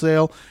moment, Full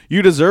Sail.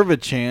 You deserve a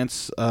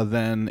chance."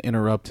 Then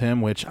interrupt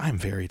him, which I'm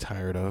very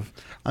tired of.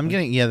 I'm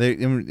getting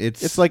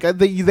It's like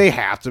they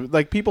have to,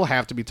 like, people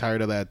have to be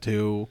tired of that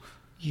too.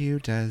 you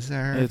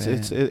deserve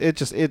It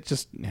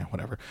just yeah,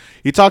 whatever.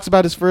 He talks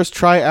about his first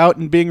try out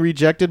and being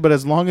rejected, but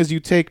as long as you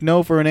take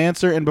no for an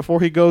answer, and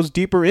before he goes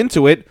deeper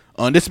into it,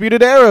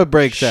 Undisputed Era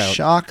breaks out.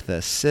 Shock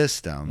the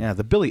system. Yeah,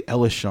 the Billie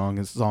Eilish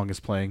song is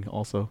playing.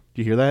 Also,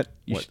 do you hear that?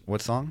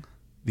 What song?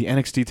 The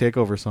NXT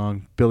Takeover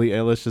song. Billie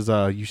Eilish is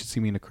 "You Should See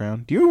Me in a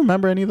Crown." Do you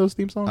remember any of those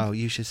theme songs? Oh,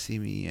 you should see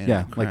me. In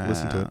yeah, a like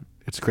listen to it. crowd.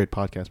 It's great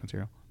podcast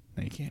material.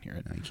 No, you can't hear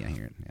it. No, you can't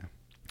hear it. Yeah.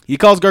 He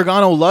calls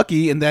Gargano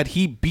lucky in that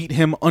he beat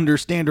him under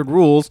standard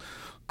rules,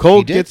 Cole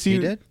He did? gets you. He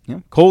did? Yeah.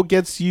 Cole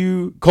gets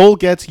you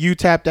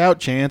tapped out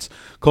chance.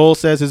 Cole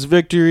says his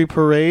victory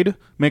parade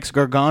makes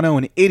Gargano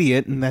an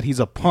idiot and that he's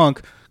a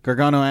punk.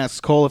 Gargano asks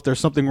Cole if there's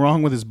something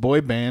wrong with his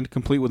boy band,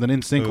 complete with an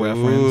NSYNC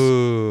reference.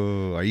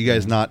 Ooh, are you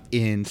guys not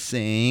in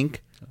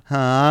sync?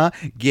 Huh?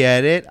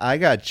 Get it? I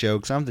got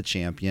jokes. I'm the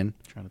champion.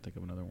 Trying to think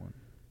of another one.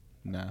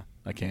 Nah,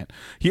 I can't.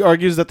 He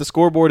argues that the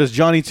scoreboard is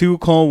Johnny 2,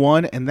 Cole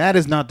 1, and that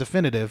is not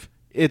definitive.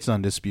 It's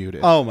undisputed.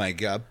 Oh my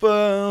god.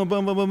 Boom,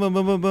 boom, boom, boom, boom,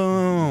 boom, boom,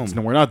 boom.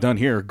 No, we're not done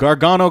here.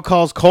 Gargano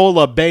calls Cole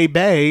a bay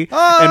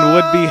and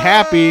would be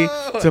happy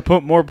to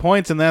put more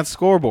points in that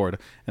scoreboard.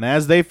 And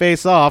as they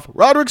face off,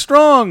 Roderick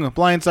Strong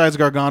blindsides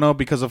Gargano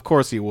because of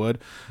course he would.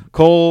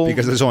 Cole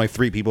Because there's only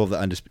three people of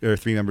the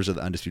three members of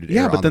the Undisputed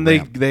Era. but on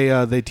then the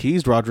ramp. they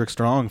teased Roderick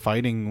Strong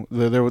fighting.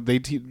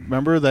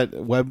 Remember that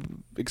web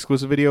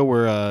exclusive video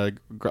where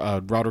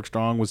Roderick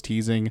Strong was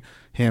teasing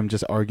him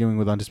just arguing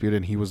with Undisputed,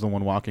 and he was the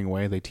one walking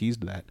away. They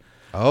teased that.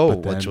 Oh,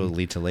 But which then- will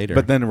lead to later.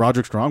 But then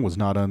Roderick Strong was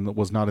not in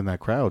that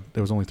crowd.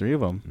 There was only 3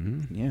 of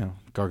them. Yeah,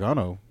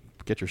 Gargano,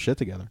 get your shit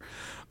together.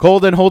 Cole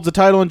then holds the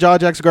title and jaw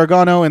jacks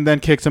Gargano and then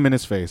kicks him in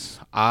his face.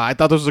 I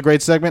thought this was a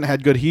great segment.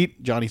 Had good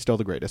heat. Johnny's still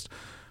the greatest.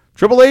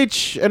 Triple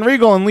H and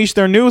Regal unleash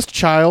their newest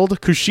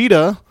child,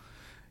 Kushida.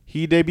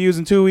 He debuts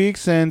in 2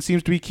 weeks and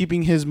seems to be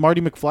keeping his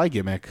Marty McFly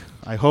gimmick.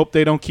 I hope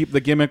they don't keep the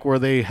gimmick where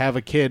they have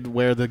a kid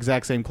wear the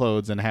exact same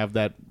clothes and have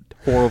that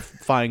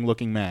horrifying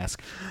looking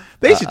mask.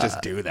 They should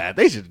just do that.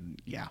 They should,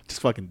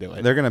 just fucking do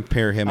it. they're gonna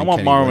pair him. I and want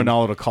Kenny Mauro Wayne.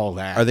 Ranallo to call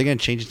that. Are they gonna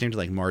change his name to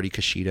like Marty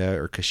Kushida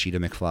or Kushida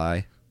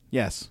McFly?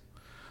 Yes.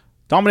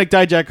 Dominic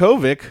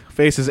Dijakovic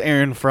faces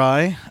Aaron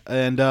Fry.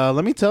 And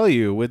let me tell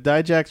you, with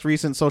Dijak's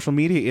recent social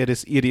media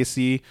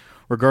idiocy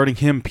regarding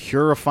him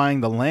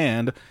purifying the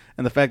land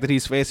and the fact that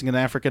he's facing an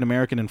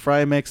African-American in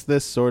Fry makes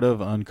this sort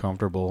of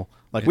uncomfortable.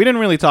 Like, we didn't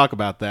really talk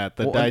about that.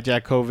 The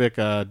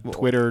Dijakovic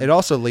Twitter. It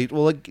also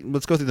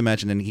let's go through the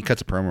match and then he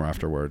cuts a promo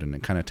afterward and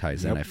it kind of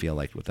ties in. I feel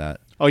like with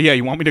that. Oh, yeah,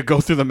 you want me to go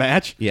through the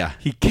match? Yeah.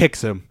 He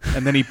kicks him,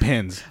 and then he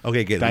pins.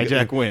 Okay, good.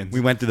 Dijak wins. We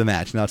went through the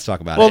match. Now let's talk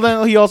about Well, it.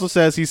 then he also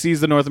says he sees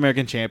the North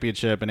American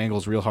Championship and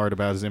angles real hard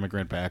about his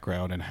immigrant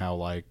background and how,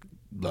 like,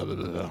 blah, blah,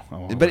 blah,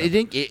 blah. But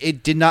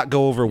it did not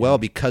go over well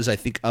because I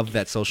think of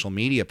that social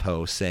media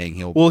post saying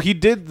he'll. Well, he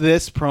did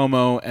this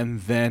promo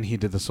and then he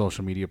did the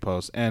social media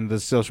post. And the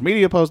social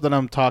media post that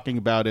I'm talking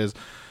about is,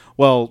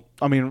 let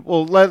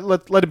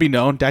it be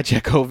known,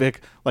 Dijakovic,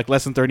 like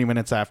less than 30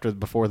 minutes after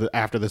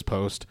this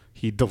post,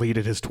 he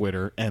deleted his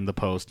Twitter and the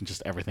post and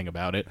just everything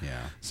about it.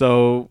 Yeah.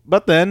 So,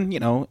 but then,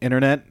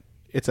 internet,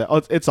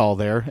 it's all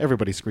there.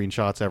 Everybody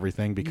screenshots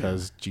everything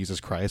because Jesus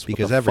Christ, what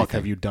Because the fuck everything.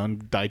 have you done,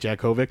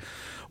 Dijakovic?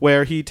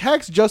 Where he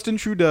tags Justin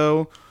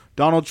Trudeau,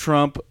 Donald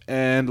Trump,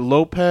 and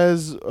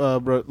Lopez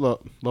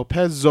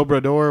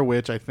Obrador,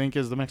 which I think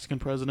is the Mexican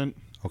president.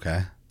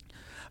 Okay.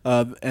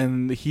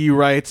 And he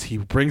writes, he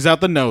brings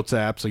out the notes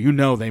app, so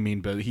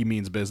he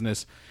means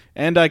business.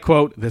 And I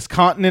quote, "This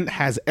continent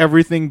has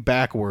everything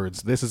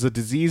backwards. This is a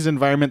diseased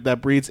environment that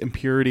breeds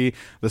impurity.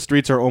 The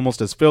streets are almost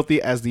as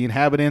filthy as the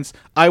inhabitants.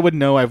 I would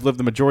know. I've lived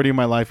the majority of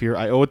my life here.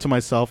 I owe it to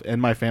myself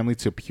and my family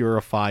to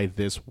purify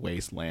this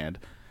wasteland."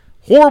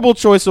 Horrible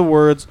choice of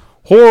words.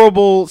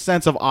 Horrible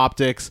sense of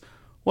optics.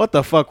 What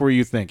the fuck were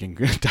you thinking,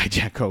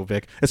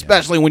 Dijakovic?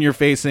 Especially when you're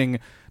facing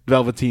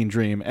Velveteen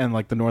Dream and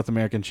like the North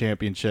American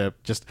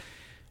Championship. Just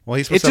Well,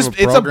 he's it's supposed just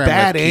to have a it's a program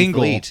bad with Keith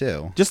angle Lee,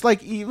 too. Just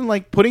like even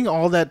like putting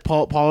all that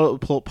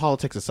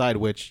politics aside,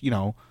 which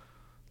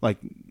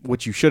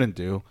which you shouldn't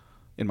do,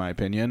 in my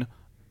opinion.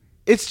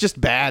 It's just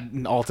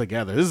bad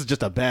altogether. This is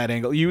just a bad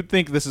angle. You would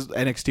think this is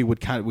NXT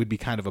would be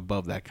kind of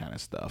above that kind of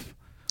stuff,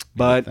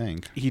 but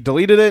think. he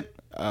deleted it.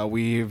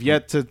 We've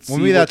yet to. Well,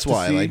 maybe that's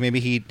why. See. Like maybe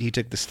he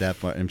took the step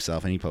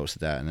himself and he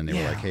posted that, and then they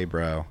were like, "Hey,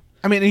 bro,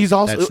 I mean, he's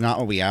also that's not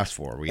what we asked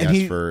for. We and asked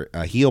he- for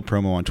a heel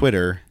promo on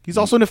Twitter." he's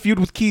also in a feud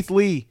with Keith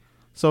Lee.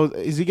 So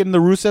is he getting the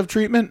Rusev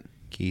treatment?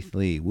 Keith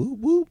Lee, whoop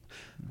whoop.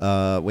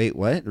 Wait,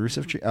 what?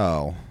 Rusev tree?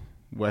 Oh,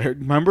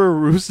 Remember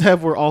Rusev,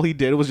 where all he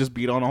did was just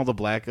beat on all the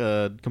black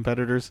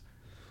competitors?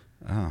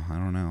 I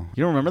don't know.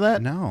 You don't remember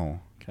that? No.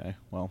 Okay,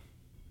 well,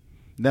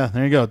 yeah,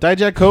 there you go.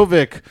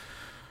 Dijakovic,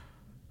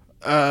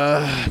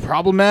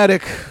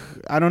 problematic.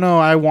 I don't know.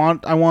 I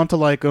want to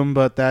like him,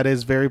 but that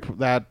is very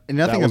that. And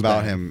nothing that was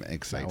about bad. him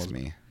excites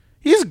me.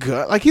 He's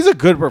good. Like he's a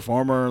good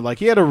performer. Like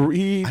he I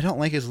don't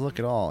like his look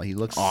at all. He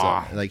looks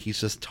like he's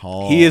just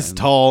tall. he is and-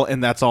 tall,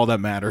 and that's all that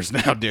matters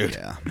now, dude.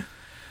 Yeah.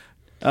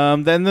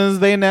 Then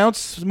they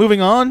announced,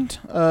 moving on,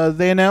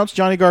 they announced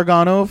Johnny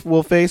Gargano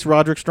will face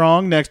Roderick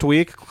Strong next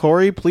week.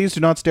 Corey, please do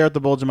not stare at the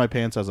bulge in my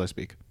pants as I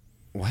speak.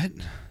 What?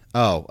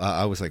 Oh,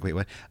 I was like, wait,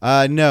 what?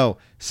 No.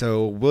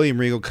 So William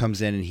Regal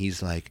comes in and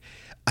he's like,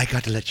 "I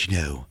got to let you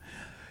know,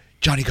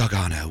 Johnny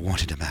Gargano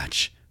wanted a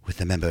match with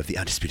a member of the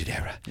Undisputed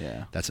Era."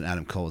 Yeah. That's when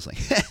Adam Cole's like,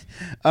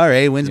 "All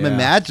right, when's my Yeah.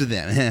 match with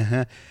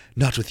them?"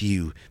 "Not with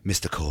you,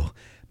 Mr. Cole,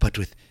 but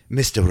with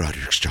Mr.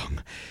 Roderick Strong.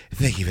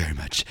 Thank you very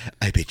much.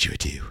 I bid you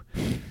adieu."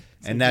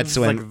 And that's It's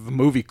when like the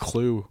movie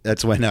Clue.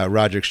 that's when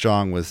Roderick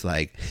Strong was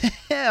like,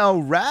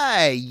 "All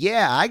right,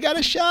 yeah, I got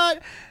a shot.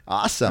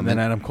 Awesome." And then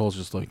Adam Cole's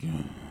just like,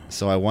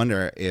 So I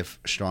wonder if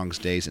Strong's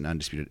days in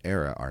Undisputed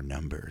Era are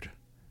numbered.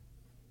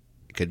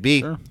 It could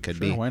be. Sure, Could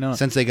sure, be. why not?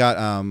 Since they got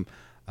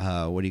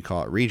what do you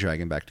call it?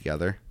 Redragon back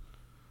together.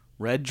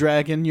 Red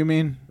Dragon, you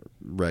mean?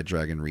 Red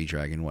Dragon,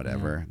 Redragon,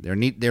 whatever.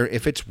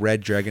 If it's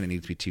Red Dragon, it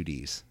needs to be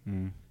 2Ds.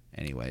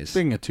 Anyways.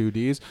 Speaking of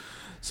 2Ds,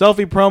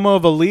 selfie promo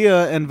of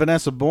Aaliyah and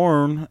Vanessa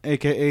Bourne,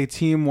 a.k.a.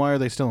 Team Why Are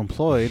They Still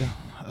Employed?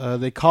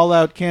 They call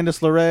out Candice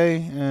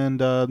LeRae, and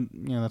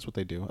that's what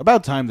they do.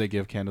 About time they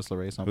give Candice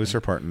LeRae something. Who's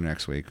her partner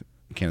next week?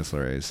 Candice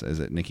LeRae's. Is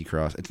it Nikki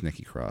Cross? It's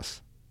Nikki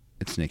Cross.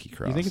 It's Nikki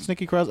Cross. You think it's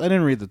Nikki Cross? I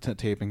didn't read the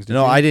tapings. Did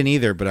No, you? I didn't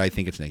either, but I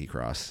think it's Nikki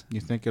Cross. You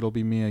think it'll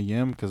be Mia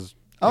Yim? Because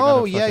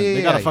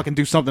They gotta fucking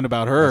do something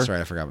about her. That's right.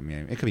 I forgot about Mia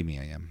Yim. It could be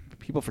Mia Yim,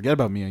 People forget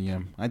about Mia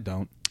Yim. I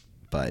don't.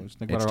 but just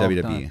think it's about her all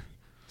the WWE. time.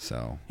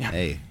 So, Yeah.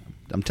 hey,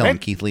 I'm telling Hey.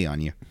 Keith Lee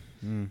on you.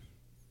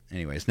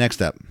 Anyways,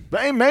 next up.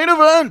 Hey, main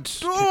event!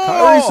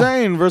 Kairi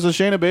Sane versus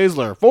Shayna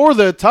Baszler for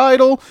the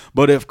title.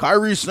 But if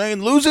Kairi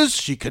Sane loses,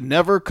 she can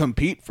never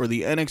compete for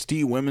the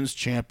NXT Women's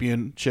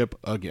Championship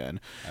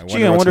again. I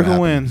wonder what's who gonna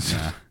wins.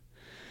 happen.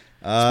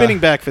 Spinning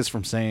back fist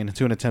from Sane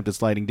to an attempted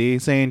sliding D.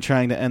 Sane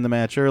trying to end the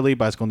match early.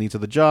 Bicycle knee to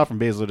the jaw from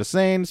Baszler to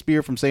Sane.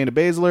 Spear from Sane to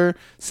Baszler.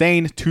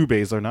 Sane to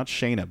Baszler, not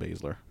Shayna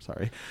Baszler.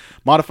 Sorry.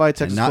 Modified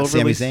Texas And not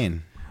Sami Cloverleaf. Zayn.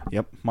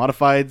 Yep.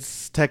 Modified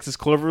Texas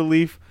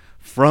Cloverleaf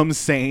from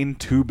Sane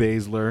to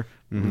Baszler.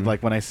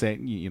 Like when I say,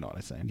 you know what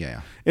I say.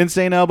 Yeah.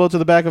 Insane elbow to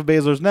the back of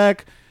Baszler's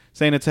neck.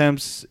 Sane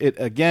attempts it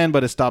again,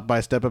 but is stopped by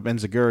a step-up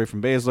enziguri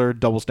from Baszler.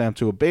 Double stamp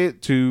to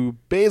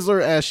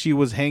Baszler as she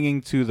was hanging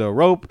to the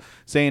rope.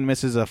 Sane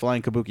misses a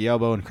flying kabuki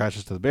elbow and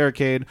crashes to the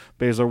barricade.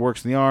 Baszler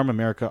works the arm.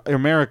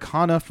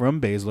 Americana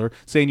from Baszler.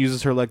 Sane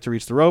uses her leg to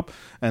reach the rope.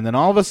 And then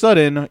all of a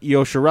sudden,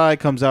 Io Shirai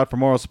comes out for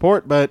moral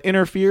support, but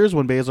interferes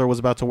when Baszler was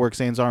about to work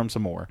Sane's arm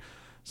some more.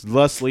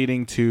 Thus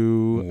leading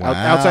to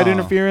outside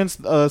interference,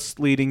 thus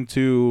leading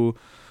to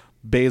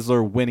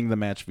Baszler winning the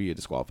match via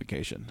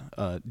disqualification.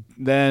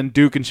 Then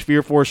Duke and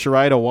Fear force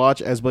Shirai to watch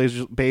as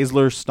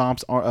Baszler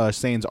stomps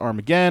Sane's arm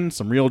again.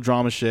 Some real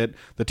drama shit.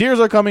 The tears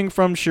are coming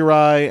from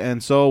Shirai,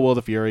 and so will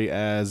the Fury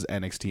as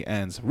NXT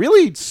ends.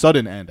 Really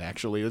sudden end,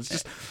 actually. It's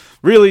just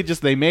really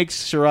just they make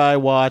Shirai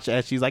watch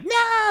as she's like,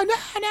 no,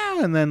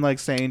 and then like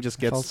Sane just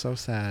gets Felt so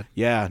sad.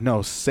 Yeah,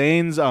 no,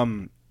 Sane's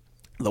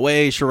the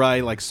way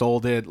Shirai like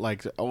sold it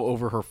like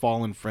over her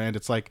fallen friend,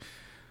 it's like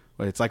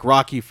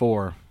Rocky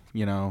 4,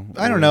 you know.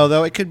 I don't know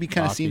though. It could be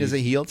kind of Rocky. seen as a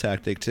heel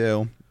tactic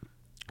too.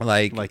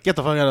 Like get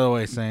the fuck out of the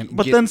way, Sane.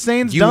 But then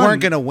Sane's you done.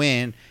 weren't gonna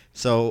win,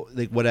 so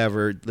like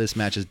whatever. This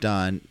match is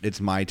done. It's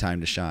my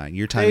time to shine.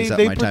 Your time is up.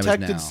 They My time is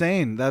protected now.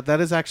 Sane.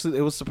 That is actually,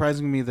 it was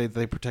surprising to me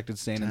they protected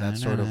Sane in that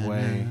sort of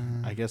way.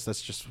 I guess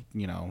that's just,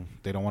 you know,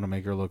 they don't want to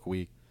make her look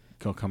weak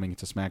coming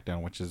into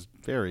SmackDown, which is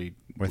very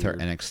With weird.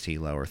 her NXT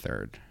lower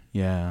third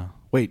Yeah.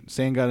 Wait,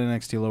 Sane got an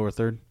NXT lower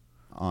third?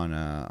 on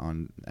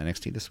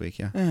NXT this week.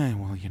 Yeah,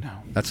 Well, you know.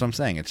 that's what I'm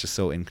saying. It's just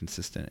so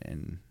inconsistent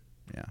and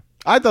yeah.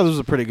 I thought this was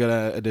a pretty good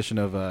addition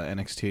of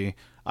NXT.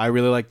 I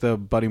really like the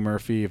Buddy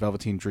Murphy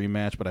Velveteen Dream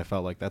match, but I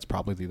felt like that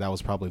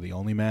was probably the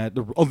only match,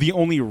 the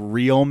only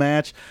real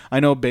match. I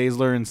know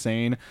Baszler and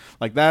Sane,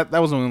 like that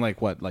was only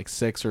like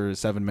 6 or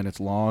 7 minutes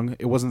long.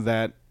 It wasn't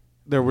that,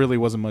 there really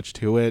wasn't much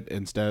to it.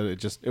 Instead,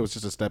 it was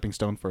just a stepping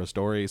stone for a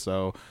story.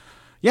 So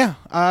yeah,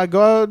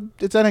 go out.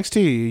 It's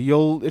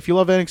NXT. If you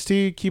love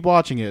NXT, keep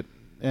watching it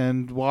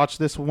and watch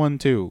this one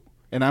too.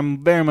 And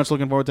I'm very much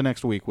looking forward to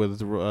next week with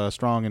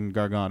Strong and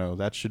Gargano.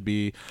 That should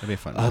be It'd be a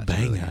fun a match,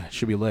 banger. really. It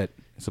should be lit.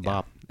 It's a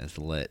bop. It's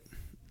lit,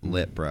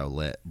 bro,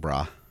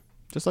 brah,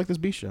 Just like this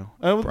B show.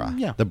 brah.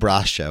 Yeah. The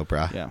brah show,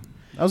 brah. Yeah.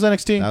 That was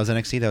NXT. That was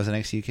NXT. That was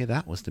NXT UK.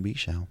 That was the B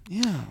show.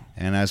 Yeah.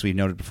 And as we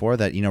noted before,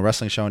 that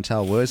Wrestling Show and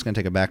Tell was going to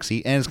take a back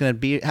seat, and it's going to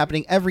be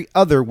happening every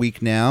other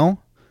week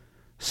now.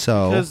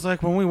 So Because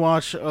like when we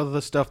watch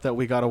the stuff that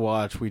we got to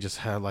watch, we just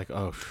had like,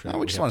 oh shit.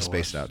 we just have want to to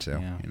space it watch. out too.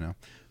 Yeah. You know,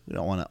 we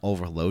don't want to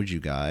overload you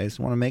guys.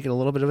 We want to make it a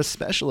little bit of a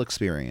special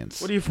experience.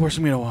 What are you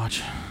forcing me to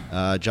watch?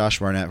 Josh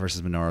Barnett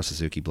versus Minoru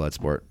Suzuki,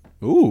 Bloodsport.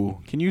 Ooh.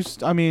 Can you?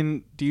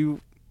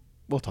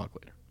 We'll talk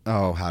later.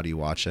 Oh, how do you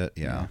watch it?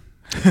 Yeah.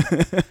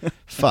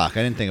 Fuck,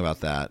 I didn't think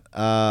about that.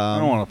 I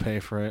don't want to pay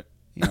for it.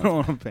 you know. I don't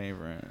want to pay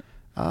for it.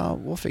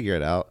 We'll figure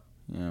it out.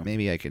 Yeah.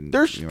 Maybe I can.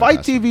 There's you know, Fight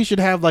pass it. TV should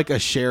have like a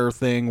share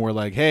thing where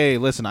like, hey,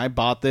 listen, I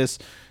bought this.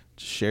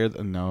 Share.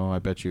 No, I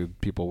bet you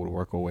people would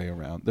work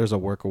around. There's a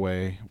work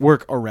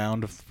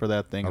around for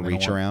that thing. A and they don't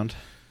reach want- around.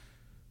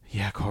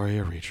 Yeah, Corey,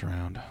 a reach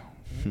around.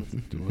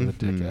 With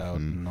the dick out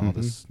and all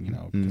this, you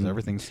know, because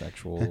everything's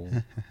sexual.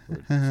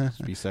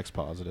 Just be sex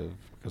positive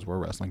because we're a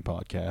wrestling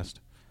podcast.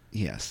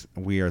 Yes,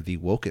 we are the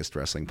wokest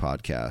wrestling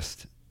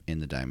podcast in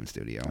the Diamond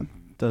Studio.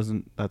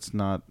 That's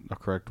not a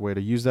correct way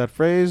to use that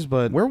phrase,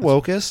 but We're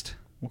wokest.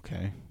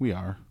 okay. We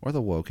are. We're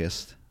the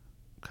wokest,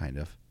 kind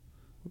of.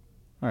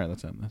 All right,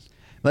 let's end this.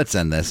 Let's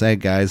end this, hey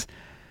guys.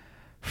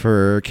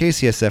 For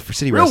KCSF, for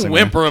City Real Wrestling,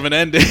 whimper of an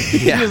ending.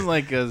 Yeah. Just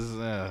like it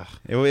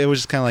was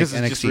just kind of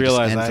like I NXT just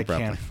realized ends I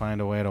abruptly. can't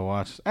find a way to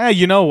watch.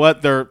 You know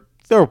what? They're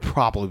There will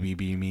probably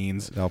be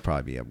means. There'll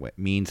probably be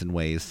means and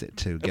ways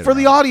to get For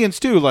the around. audience,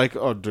 too. Like,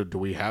 oh, do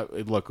we have...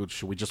 Look,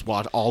 should we just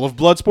watch all of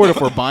Bloodsport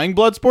if we're buying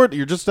Bloodsport?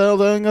 You're just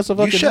telling us a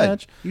fucking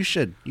match? You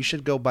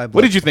should go buy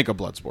What did you think of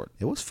Bloodsport?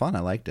 It was fun.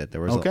 I liked it.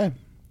 There was Okay.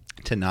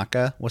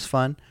 Tanaka was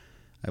fun.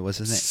 I was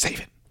his name.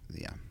 Save it.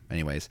 Yeah.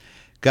 Anyways,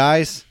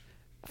 guys,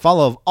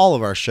 follow all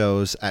of our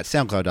shows at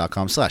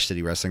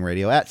soundcloud.com/City Wrestling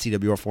Radio, at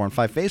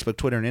CWR415, Facebook,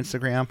 Twitter, and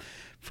Instagram.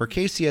 For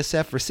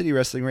KCSF, for City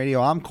Wrestling Radio,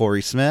 I'm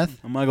Corey Smith.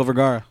 I'm Michael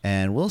Vergara.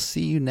 And we'll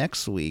see you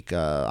next week.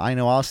 I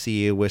know I'll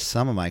see you with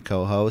some of my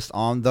co-hosts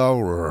on the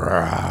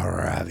Raw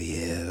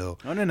Review.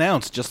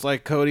 Unannounced, just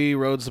like Cody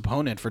Rhodes'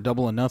 opponent for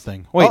Double or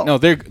Nothing. Wait, no,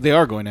 they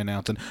are going to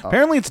announce it.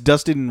 Apparently it's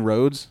Dustin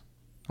Rhodes.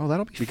 Oh,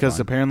 that'll be Because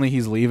fun. apparently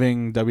he's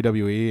leaving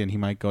WWE and he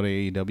might go to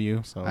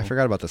AEW. So I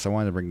forgot about this. I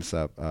wanted to bring this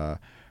up.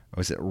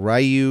 Was it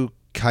Ryu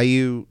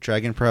Kaiju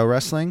Dragon Pro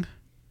Wrestling?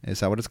 Is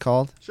that what it's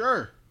called?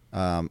 Sure.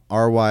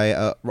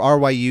 RYU.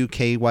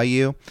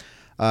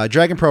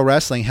 Dragon Pro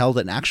Wrestling held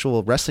an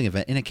actual wrestling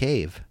event in a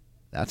cave.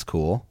 That's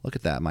cool. Look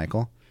at that,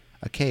 Michael.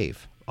 A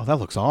cave. Oh, that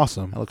looks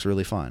awesome. That looks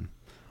really fun.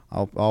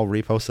 I'll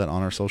repost that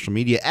on our social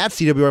media at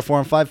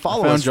CWR415.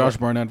 Follow I found us. Josh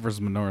Barnett versus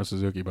Minoru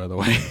Suzuki, by the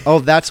way. Oh,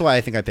 that's why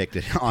I think I picked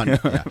it on.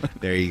 Yeah,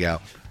 there you go.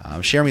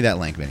 Share me that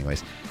link,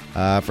 anyways.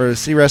 For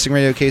City Wrestling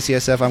Radio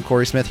KCSF, I'm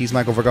Corey Smith. He's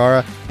Michael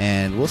Vergara,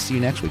 and we'll see you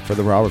next week for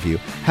the Raw Review.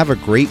 Have a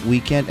great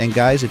weekend, and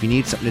guys, if you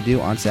need something to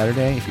do on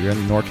Saturday, if you're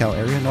in the NorCal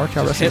area,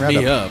 NorCal Just Wrestling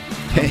hit me Roundup. up.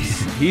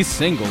 He's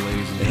single,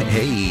 ladies and gentlemen.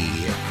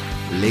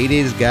 Hey,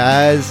 ladies,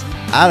 guys,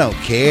 I don't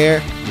care.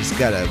 Just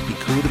gotta be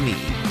cool to me.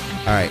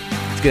 All right,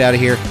 let's get out of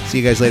here. See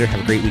you guys later.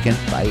 Have a great weekend.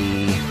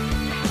 Bye.